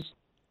Yankees.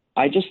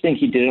 I just think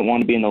he didn't want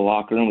to be in the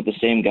locker room with the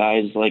same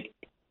guys like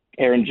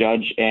Aaron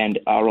Judge and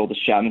Aroldis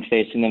Chapman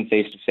facing them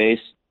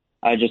face-to-face.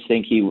 I just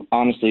think he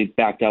honestly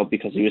backed out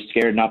because he was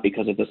scared, not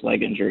because of this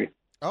leg injury.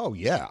 Oh,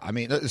 yeah. I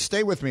mean,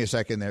 stay with me a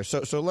second there.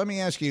 So let me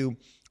ask you,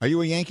 are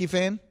you a Yankee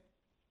fan?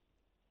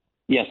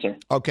 Yes, sir.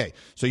 Okay,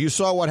 so you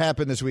saw what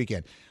happened this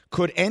weekend.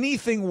 Could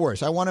anything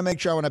worse? I want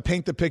to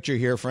paint the picture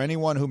here for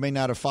anyone who may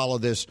not have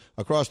followed this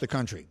across the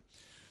country.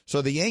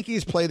 So the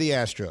Yankees play the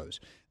Astros.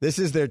 This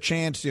is their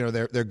chance.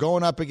 They're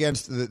going up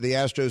against the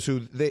Astros, who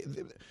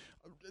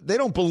they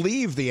don't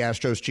believe the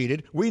Astros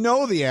cheated. We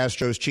know the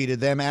Astros cheated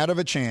them out of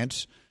a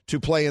chance to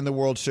play in the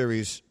World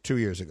Series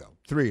 3 years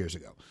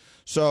ago.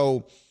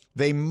 So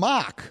they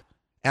mock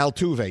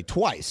Altuve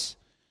twice.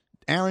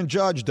 Aaron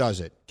Judge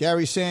does it.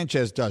 Gary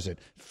Sanchez does it,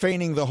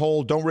 feigning the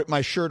whole don't rip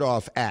my shirt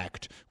off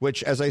act,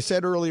 which, as I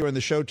said earlier in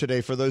the show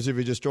today, for those of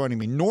you just joining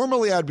me,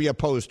 normally I'd be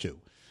opposed to.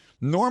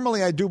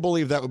 Normally I do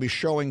believe that would be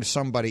showing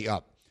somebody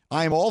up.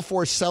 I'm all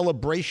for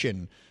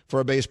celebration for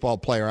a baseball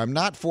player. I'm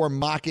not for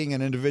mocking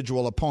an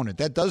individual opponent.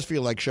 That does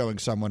feel like showing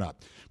someone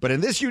up. But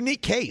in this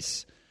unique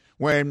case,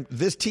 when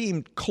this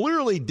team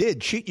clearly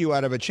did cheat you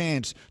out of a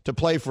chance to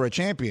play for a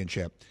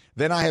championship,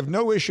 then I have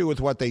no issue with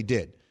what they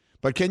did.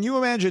 But can you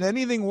imagine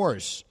anything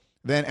worse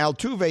than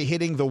Altuve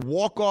hitting the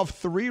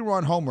walk-off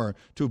 3-run homer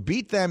to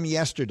beat them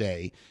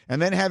yesterday and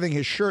then having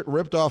his shirt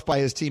ripped off by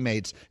his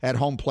teammates at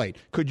home plate?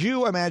 Could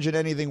you imagine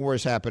anything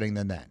worse happening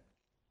than that?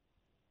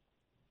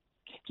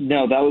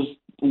 No, that was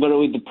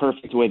literally the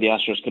perfect way the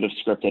Astros could have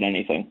scripted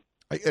anything.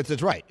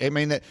 It's right. I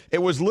mean,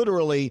 it was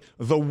literally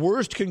the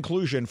worst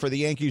conclusion for the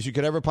Yankees you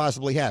could ever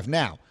possibly have.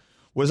 Now,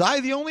 was I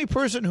the only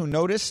person who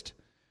noticed?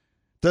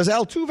 Does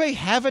Altuve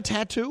have a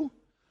tattoo?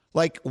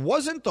 Like,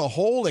 wasn't the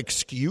whole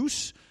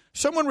excuse?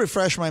 Someone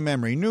refresh my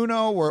memory.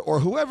 Nuno or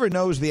whoever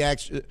knows the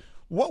act.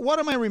 What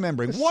am I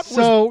remembering?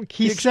 The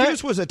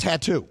excuse was a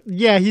tattoo.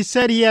 Yeah, he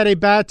said he had a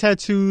bad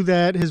tattoo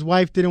that his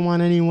wife didn't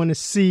want anyone to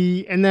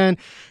see. And then,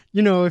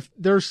 if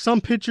there's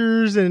some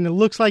pictures and it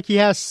looks like he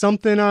has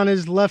something on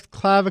his left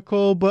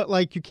clavicle, but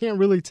like you can't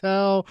really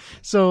tell.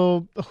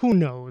 So who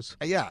knows?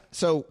 Yeah.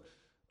 So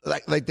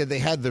like that they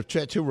had the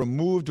tattoo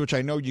removed, which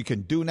I know you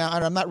can do now.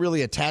 I'm not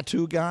really a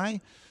tattoo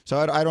guy. So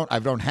I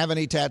don't have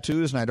any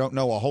tattoos, and I don't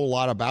know a whole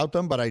lot about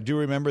them, but I do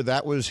remember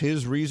that was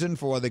his reason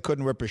for why they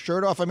couldn't rip his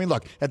shirt off. I mean,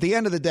 look, at the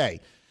end of the day,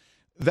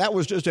 that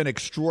was just an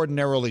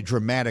extraordinarily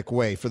dramatic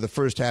way for the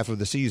first half of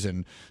the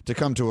season to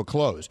come to a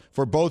close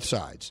for both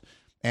sides.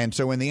 And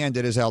so in the end,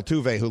 it is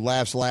Altuve who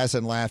laughs last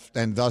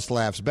and thus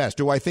laughs best.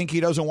 Do I think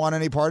he doesn't want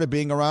any part of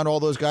being around all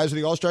those guys at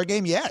the All-Star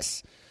game?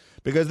 Yes,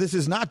 because this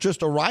is not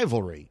just a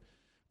rivalry.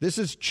 This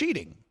is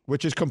cheating,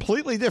 which is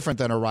completely different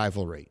than a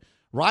rivalry.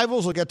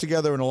 Rivals will get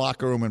together in a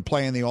locker room and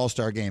play in the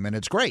All-Star game, and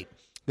it's great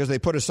because they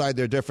put aside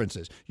their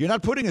differences. You're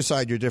not putting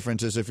aside your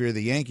differences if you're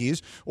the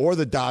Yankees or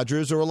the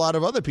Dodgers or a lot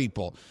of other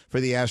people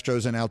for the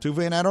Astros and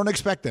Altuve, and I don't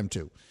expect them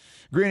to.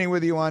 Greeny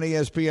with you on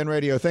ESPN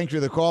Radio. Thank you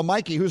for the call.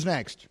 Mikey, who's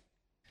next?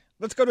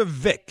 Let's go to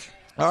Vic.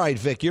 All right,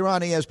 Vic, you're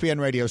on ESPN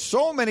Radio.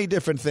 So many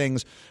different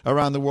things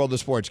around the world of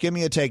sports. Give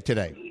me a take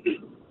today.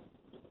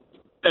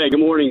 Hey, good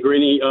morning,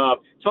 Greeny.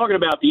 Talking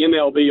about the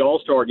MLB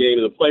All-Star Game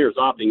and the players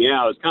opting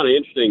out, it's kind of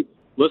interesting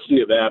listening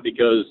to that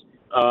because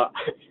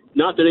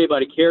not that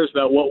anybody cares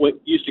about what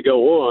used to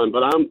go on,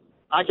 but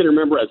I can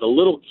remember as a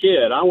little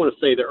kid, I want to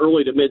say the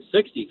early to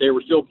mid-'60s, they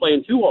were still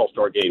playing 2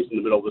 All-Star games in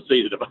the middle of the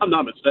season, if I'm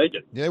not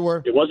mistaken. They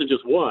were. It wasn't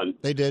just one.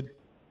 They did.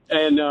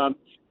 And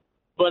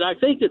but I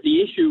think that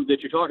the issue that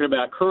you're talking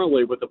about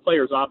currently with the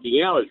players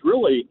opting out is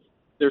really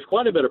there's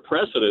quite a bit of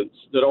precedence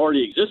that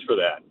already exists for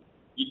that.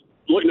 You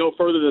look no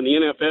further than the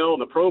NFL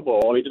and the Pro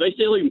Bowl. I mean, do they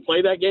still even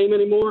play that game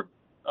anymore?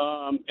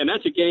 And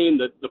that's a game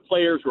that the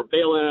players were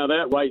bailing out of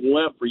that right and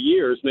left for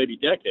years, maybe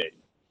decades.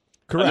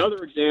 Correct.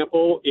 Another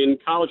example in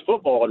college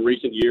football in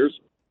recent years,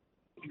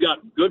 you've got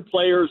good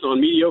players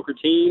on mediocre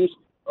teams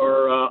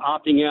are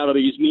opting out of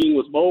these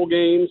meaningless bowl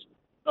games,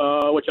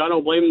 which I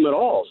don't blame them at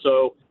all.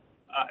 So,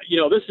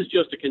 this is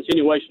just a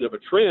continuation of a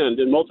trend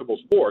in multiple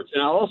sports.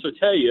 And I'll also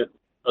tell you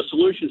a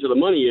solution to the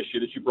money issue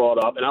that you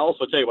brought up, and I'll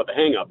also tell you what the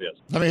hang-up is.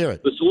 Let me hear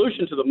it. The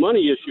solution to the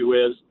money issue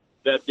is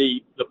that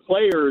the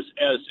players,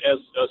 as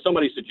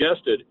somebody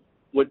suggested,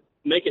 would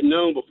make it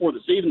known before the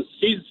season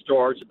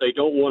starts that they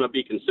don't want to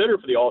be considered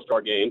for the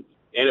All-Star game,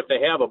 and if they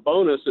have a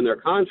bonus in their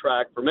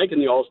contract for making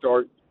the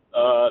All-Star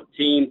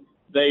team,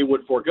 they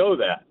would forego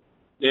that.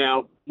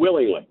 Now,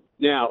 willingly.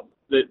 Now,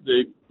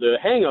 the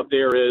hang-up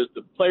there is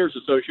the Players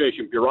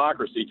Association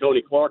bureaucracy,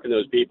 Tony Clark and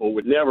those people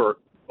would never,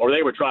 or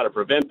they would try to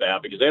prevent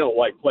that because they don't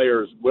like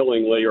players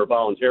willingly or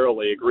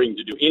voluntarily agreeing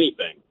to do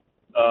anything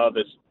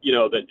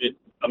that it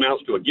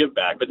amounts to a give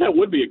back. But that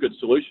would be a good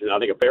solution, I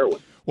think a fair one.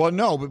 Well,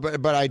 no,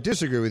 but I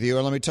disagree with you,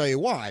 and let me tell you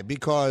why.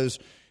 Because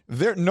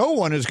no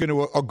one is going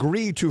to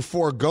agree to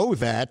forego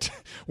that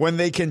when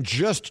they can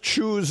just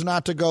choose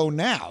not to go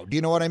now. Do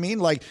you know what I mean?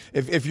 Like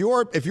if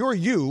you're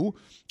you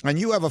and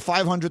you have a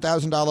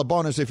 $500,000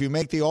 bonus if you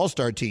make the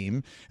All-Star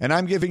team, and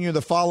I'm giving you the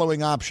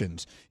following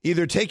options.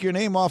 Either take your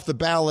name off the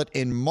ballot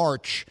in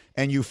March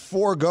and you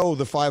forego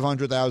the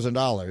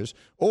 $500,000,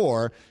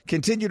 or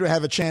continue to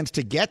have a chance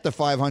to get the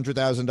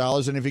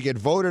 $500,000, and if you get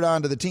voted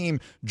onto the team,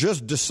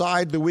 just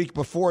decide the week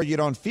before you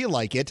don't feel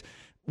like it.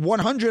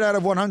 100 out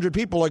of 100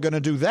 people are going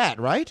to do that,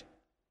 right?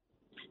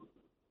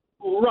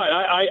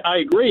 Right, I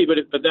agree, but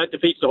that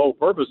defeats the whole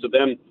purpose of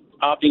them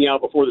opting out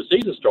before the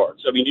season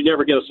starts. I mean, you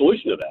never get a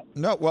solution to that.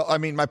 No, well, I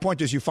mean, my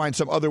point is you find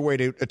some other way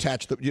to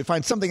you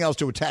find something else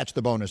to attach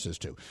the bonuses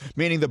to,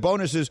 meaning the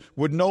bonuses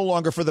would no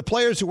longer, for the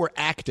players who were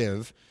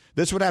active,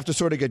 this would have to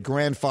sort of get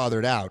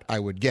grandfathered out, I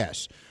would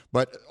guess.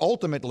 But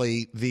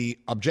ultimately, the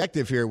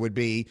objective here would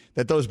be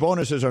that those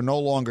bonuses are no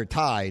longer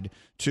tied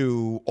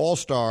to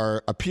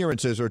all-star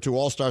appearances or to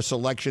all-star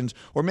selections,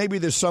 or maybe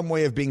there's some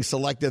way of being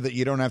selected that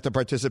you don't have to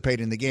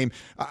participate in the game.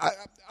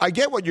 I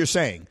get what you're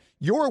saying.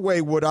 Your way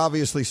would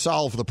obviously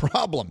solve the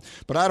problem,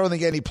 but I don't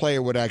think any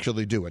player would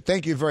actually do it.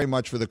 Thank you very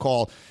much for the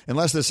call.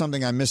 Unless there's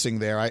something I'm missing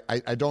there,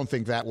 I don't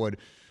think that would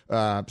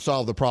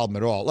solve the problem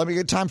at all. Let me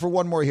get time for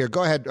one more here.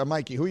 Go ahead,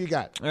 Mikey. Who you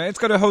got? All right, let's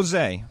go to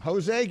Jose.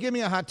 Jose, give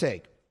me a hot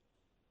take.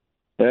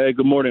 Hey,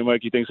 good morning,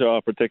 Mikey. Thanks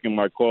for taking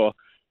my call.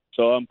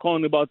 So I'm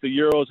calling about the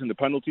Euros and the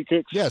penalty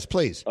kicks. Yes,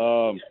 please.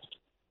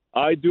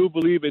 I do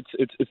believe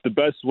it's the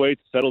best way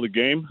to settle the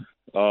game.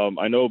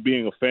 I know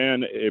being a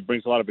fan, it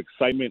brings a lot of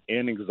excitement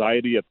and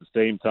anxiety at the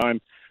same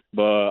time.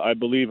 But I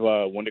believe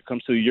when it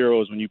comes to the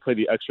Euros, when you play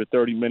the extra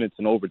 30 minutes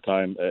in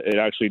overtime, it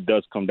actually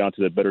does come down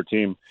to the better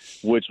team,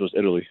 which was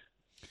Italy.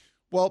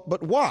 Well,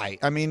 but why?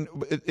 I mean,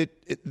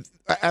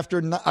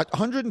 after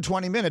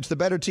 120 minutes, the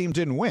better team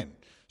didn't win.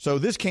 So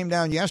this came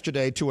down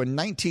yesterday to a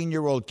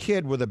 19-year-old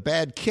kid with a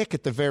bad kick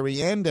at the very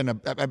end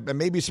and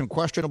maybe some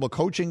questionable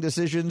coaching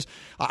decisions.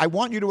 I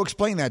want you to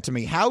explain that to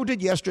me. How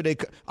did yesterday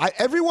 –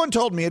 everyone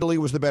told me Italy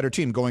was the better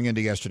team going into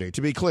yesterday,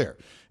 to be clear.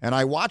 And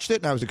I watched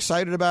it, and I was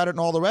excited about it and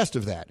all the rest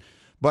of that.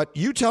 But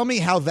you tell me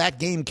how that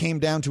game came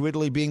down to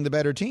Italy being the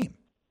better team.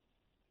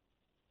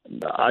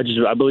 I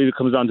believe it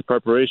comes down to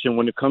preparation.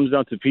 When it comes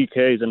down to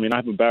PKs, I mean, I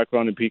have a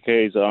background in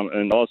PKs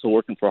and also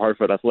working for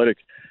Hartford Athletic.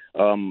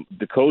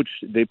 The coach,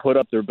 they put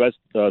up their best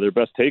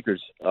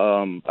takers.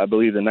 I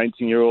believe the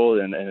 19-year-old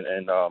and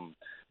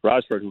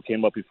Rosberg, who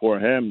came up before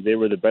him, they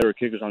were the better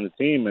kickers on the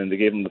team, and they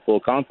gave him the full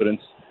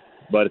confidence.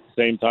 But at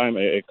the same time,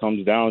 it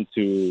comes down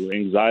to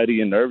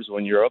anxiety and nerves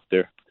when you're up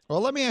there.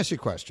 Well, let me ask you a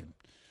question,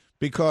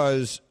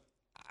 because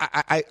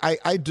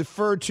I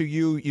defer to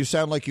you. You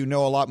sound like you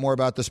know a lot more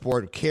about the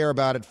sport, care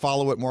about it,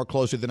 follow it more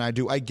closely than I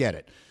do. I get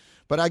it.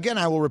 But again,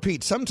 I will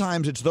repeat,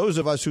 sometimes it's those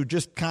of us who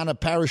just kind of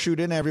parachute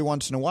in every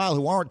once in a while,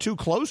 who aren't too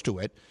close to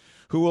it,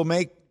 who will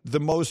make the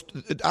most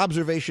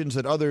observations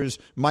that others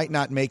might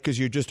not make because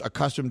you're just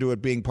accustomed to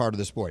it being part of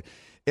the sport.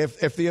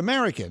 If the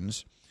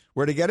Americans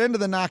were to get into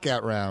the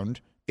knockout round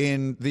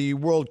in the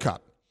World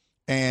Cup,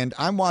 and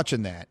I'm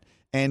watching that,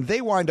 and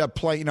they wind up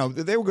playing,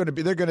 they're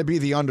going to be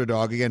the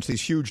underdog against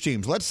these huge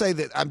teams. Let's say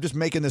that I'm just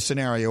making this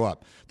scenario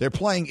up. They're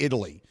playing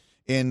Italy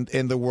in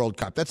the World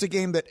Cup. That's a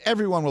game that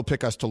everyone will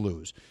pick us to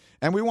lose.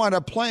 And we wind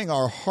up playing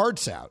our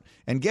hearts out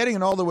and getting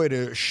it all the way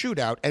to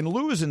shootout and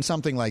losing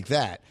something like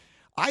that.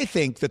 I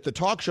think that the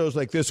talk shows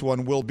like this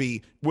one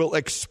will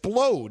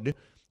explode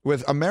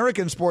with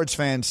American sports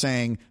fans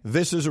saying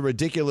this is a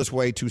ridiculous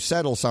way to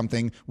settle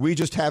something. We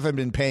just haven't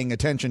been paying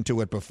attention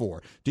to it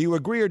before. Do you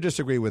agree or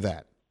disagree with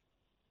that?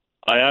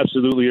 I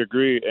absolutely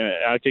agree,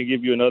 and I can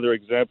give you another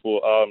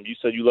example. You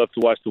said you love to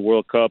watch the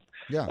World Cup.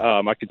 Yeah.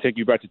 I can take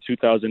you back to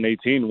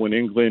 2018 when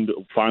England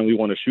finally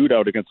won a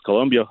shootout against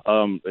Colombia.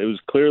 It was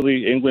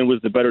clearly England was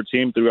the better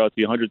team throughout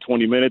the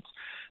 120 minutes.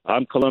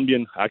 I'm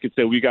Colombian. I could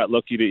say we got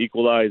lucky to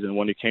equalize, and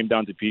when it came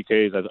down to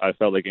PKs, I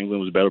felt like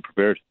England was better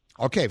prepared.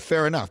 Okay,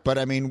 fair enough. But,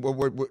 I mean,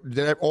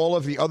 did all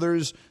of the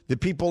others, the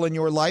people in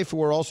your life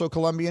who are also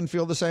Colombian,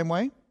 feel the same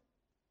way?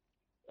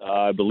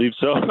 I believe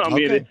so. I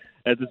mean,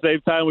 at the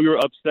same time, we were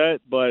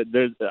upset, but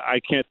I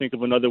can't think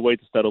of another way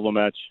to settle a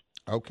match.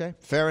 Okay,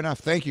 fair enough.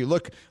 Thank you.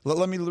 Look,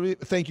 let me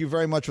thank you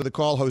very much for the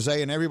call,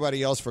 Jose, and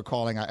everybody else for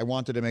calling. I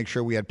wanted to make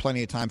sure we had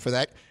plenty of time for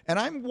that. And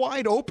I'm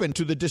wide open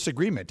to the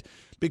disagreement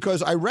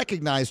because I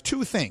recognize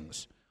two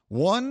things.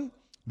 One,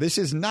 this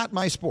is not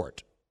my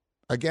sport.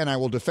 Again, I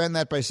will defend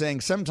that by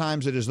saying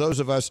sometimes it is those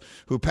of us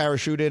who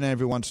parachute in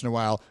every once in a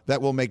while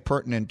that will make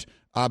pertinent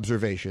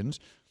observations.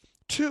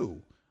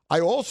 Two, I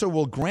also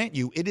will grant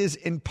you it is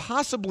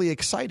impossibly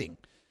exciting.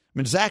 I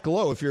mean, Zach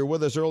Lowe, if you were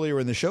with us earlier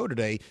in the show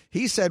today,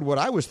 he said what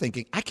I was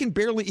thinking. I can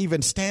barely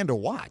even stand to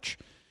watch.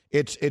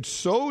 It's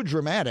so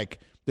dramatic.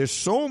 There's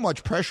so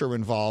much pressure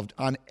involved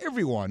on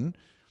everyone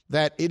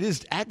that it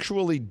is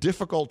actually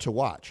difficult to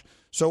watch.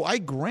 So I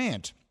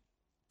grant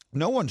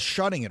no one's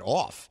shutting it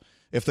off.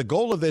 If the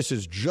goal of this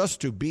is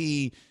just to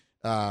be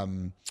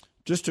entertaining,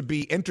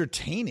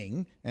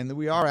 and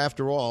we are,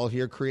 after all,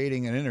 here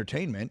creating an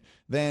entertainment,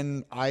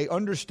 then I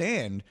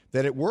understand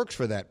that it works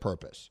for that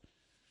purpose.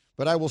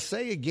 But I will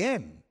say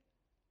again,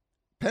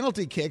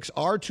 penalty kicks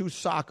are to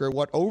soccer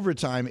what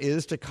overtime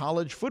is to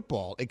college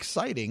football.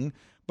 Exciting,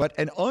 but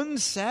an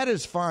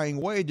unsatisfying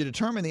way to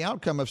determine the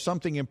outcome of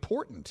something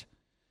important.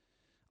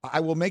 I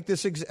will make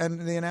this the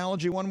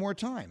analogy one more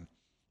time.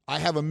 I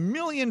have a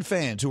million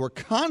fans who are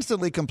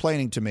constantly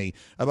complaining to me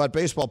about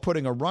baseball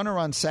putting a runner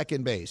on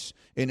second base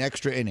in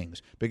extra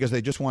innings because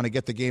they just want to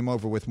get the game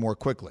over with more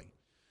quickly.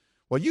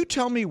 Well, you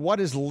tell me what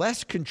is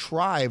less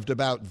contrived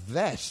about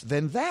this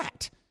than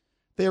that.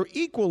 They're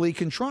equally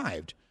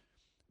contrived.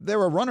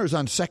 There are runners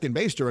on second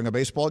base during a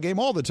baseball game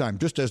all the time,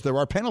 just as there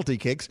are penalty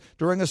kicks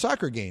during a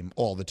soccer game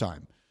all the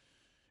time.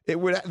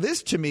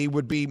 This, to me,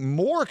 would be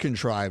more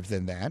contrived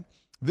than that.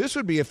 This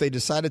would be if they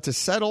decided to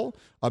settle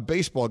a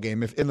baseball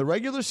game. If in the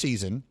regular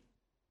season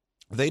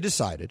they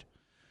decided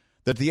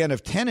that at the end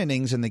of 10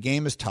 innings and the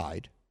game is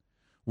tied,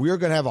 we are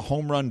going to have a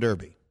home run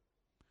derby.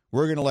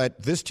 We're going to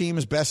let this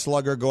team's best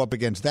slugger go up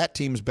against that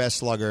team's best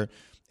slugger,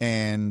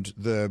 and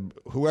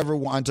whoever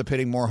winds up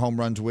hitting more home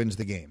runs wins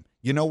the game.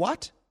 You know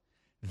what?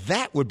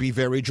 That would be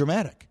very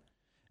dramatic.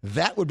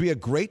 That would be a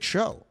great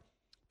show.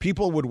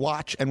 People would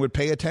watch and would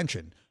pay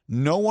attention.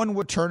 No one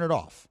would turn it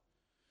off.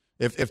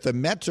 If the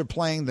Mets are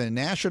playing the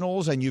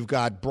Nationals and you've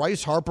got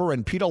Bryce Harper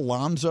and Pete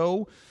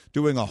Alonso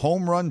doing a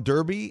home run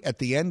derby at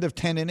the end of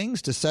 10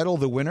 innings to settle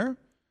the winner,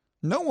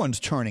 no one's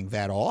turning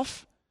that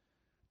off.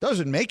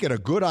 Doesn't make it a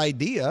good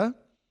idea.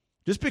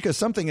 Just because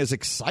something is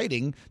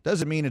exciting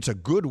doesn't mean it's a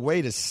good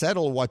way to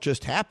settle what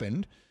just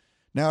happened.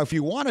 Now, if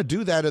you want to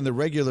do that in the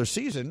regular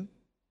season,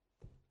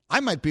 I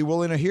might be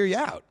willing to hear you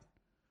out.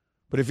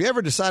 But if you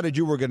ever decided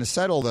you were going to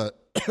settle the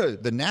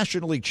the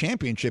National League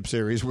Championship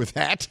Series with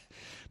that,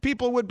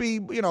 people would be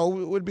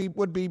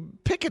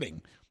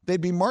picketing.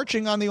 They'd be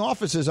marching on the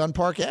offices on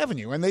Park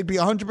Avenue, and they'd be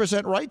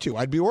 100% right to.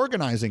 I'd be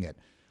organizing it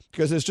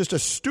because it's just a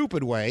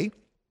stupid way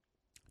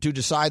to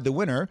decide the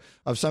winner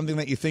of something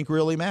that you think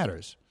really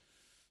matters.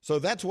 So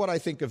that's what I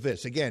think of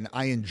this. Again,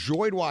 I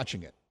enjoyed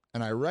watching it,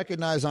 and I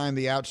recognize I'm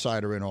the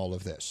outsider in all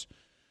of this.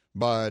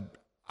 But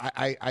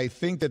I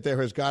think that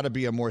there has got to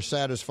be a more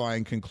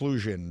satisfying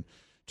conclusion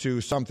to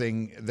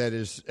something that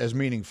is as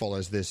meaningful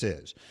as this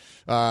is.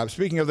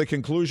 Speaking of the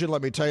conclusion,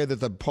 let me tell you that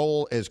the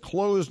poll is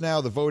closed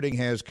now. The voting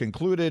has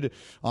concluded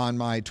on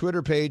my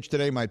Twitter page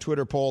today, my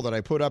Twitter poll that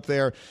I put up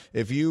there.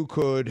 If you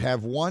could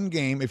have one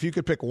game, if you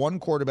could pick one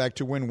quarterback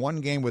to win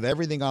one game with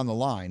everything on the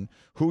line,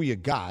 who you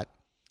got?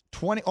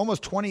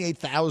 Almost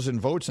 28,000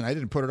 votes, and I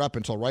didn't put it up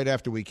until right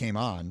after we came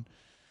on.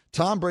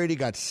 Tom Brady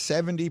got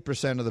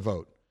 70% of the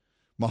vote.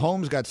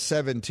 Mahomes got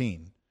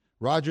 17.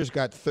 Rodgers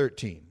got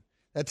 13.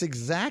 That's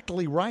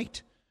exactly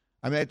right.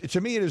 I mean,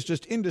 to me, it is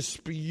just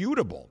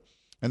indisputable.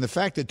 And the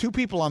fact that two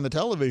people on the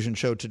television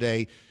show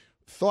today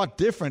thought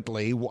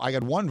differently. I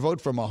got one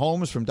vote for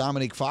Mahomes from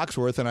Dominique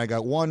Foxworth, and I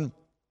got one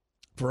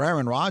for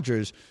Aaron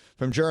Rodgers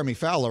from Jeremy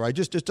Fowler.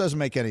 Just doesn't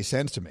make any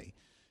sense to me.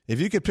 If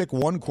you could pick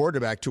one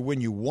quarterback to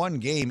win you one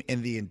game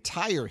in the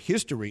entire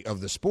history of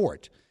the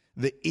sport,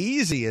 the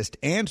easiest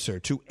answer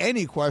to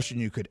any question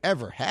you could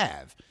ever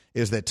have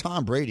is that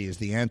Tom Brady is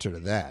the answer to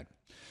that.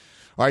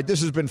 All right,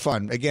 this has been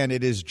fun. Again,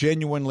 it is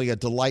genuinely a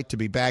delight to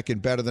be back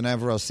and better than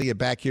ever. I'll see you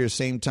back here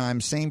same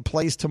time, same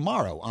place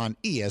tomorrow on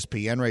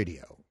ESPN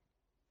Radio.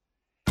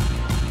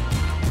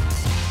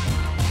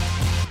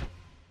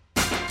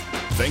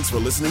 Thanks for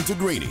listening to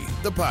Greeny,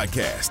 the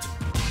podcast.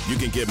 You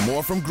can get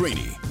more from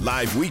Greeny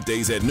live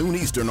weekdays at noon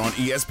Eastern on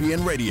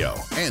ESPN Radio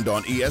and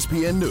on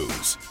ESPN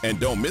News. And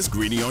don't miss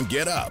Greeny on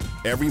Get Up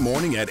every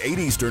morning at 8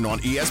 Eastern on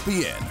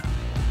ESPN.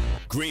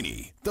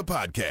 Greeny, the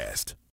podcast.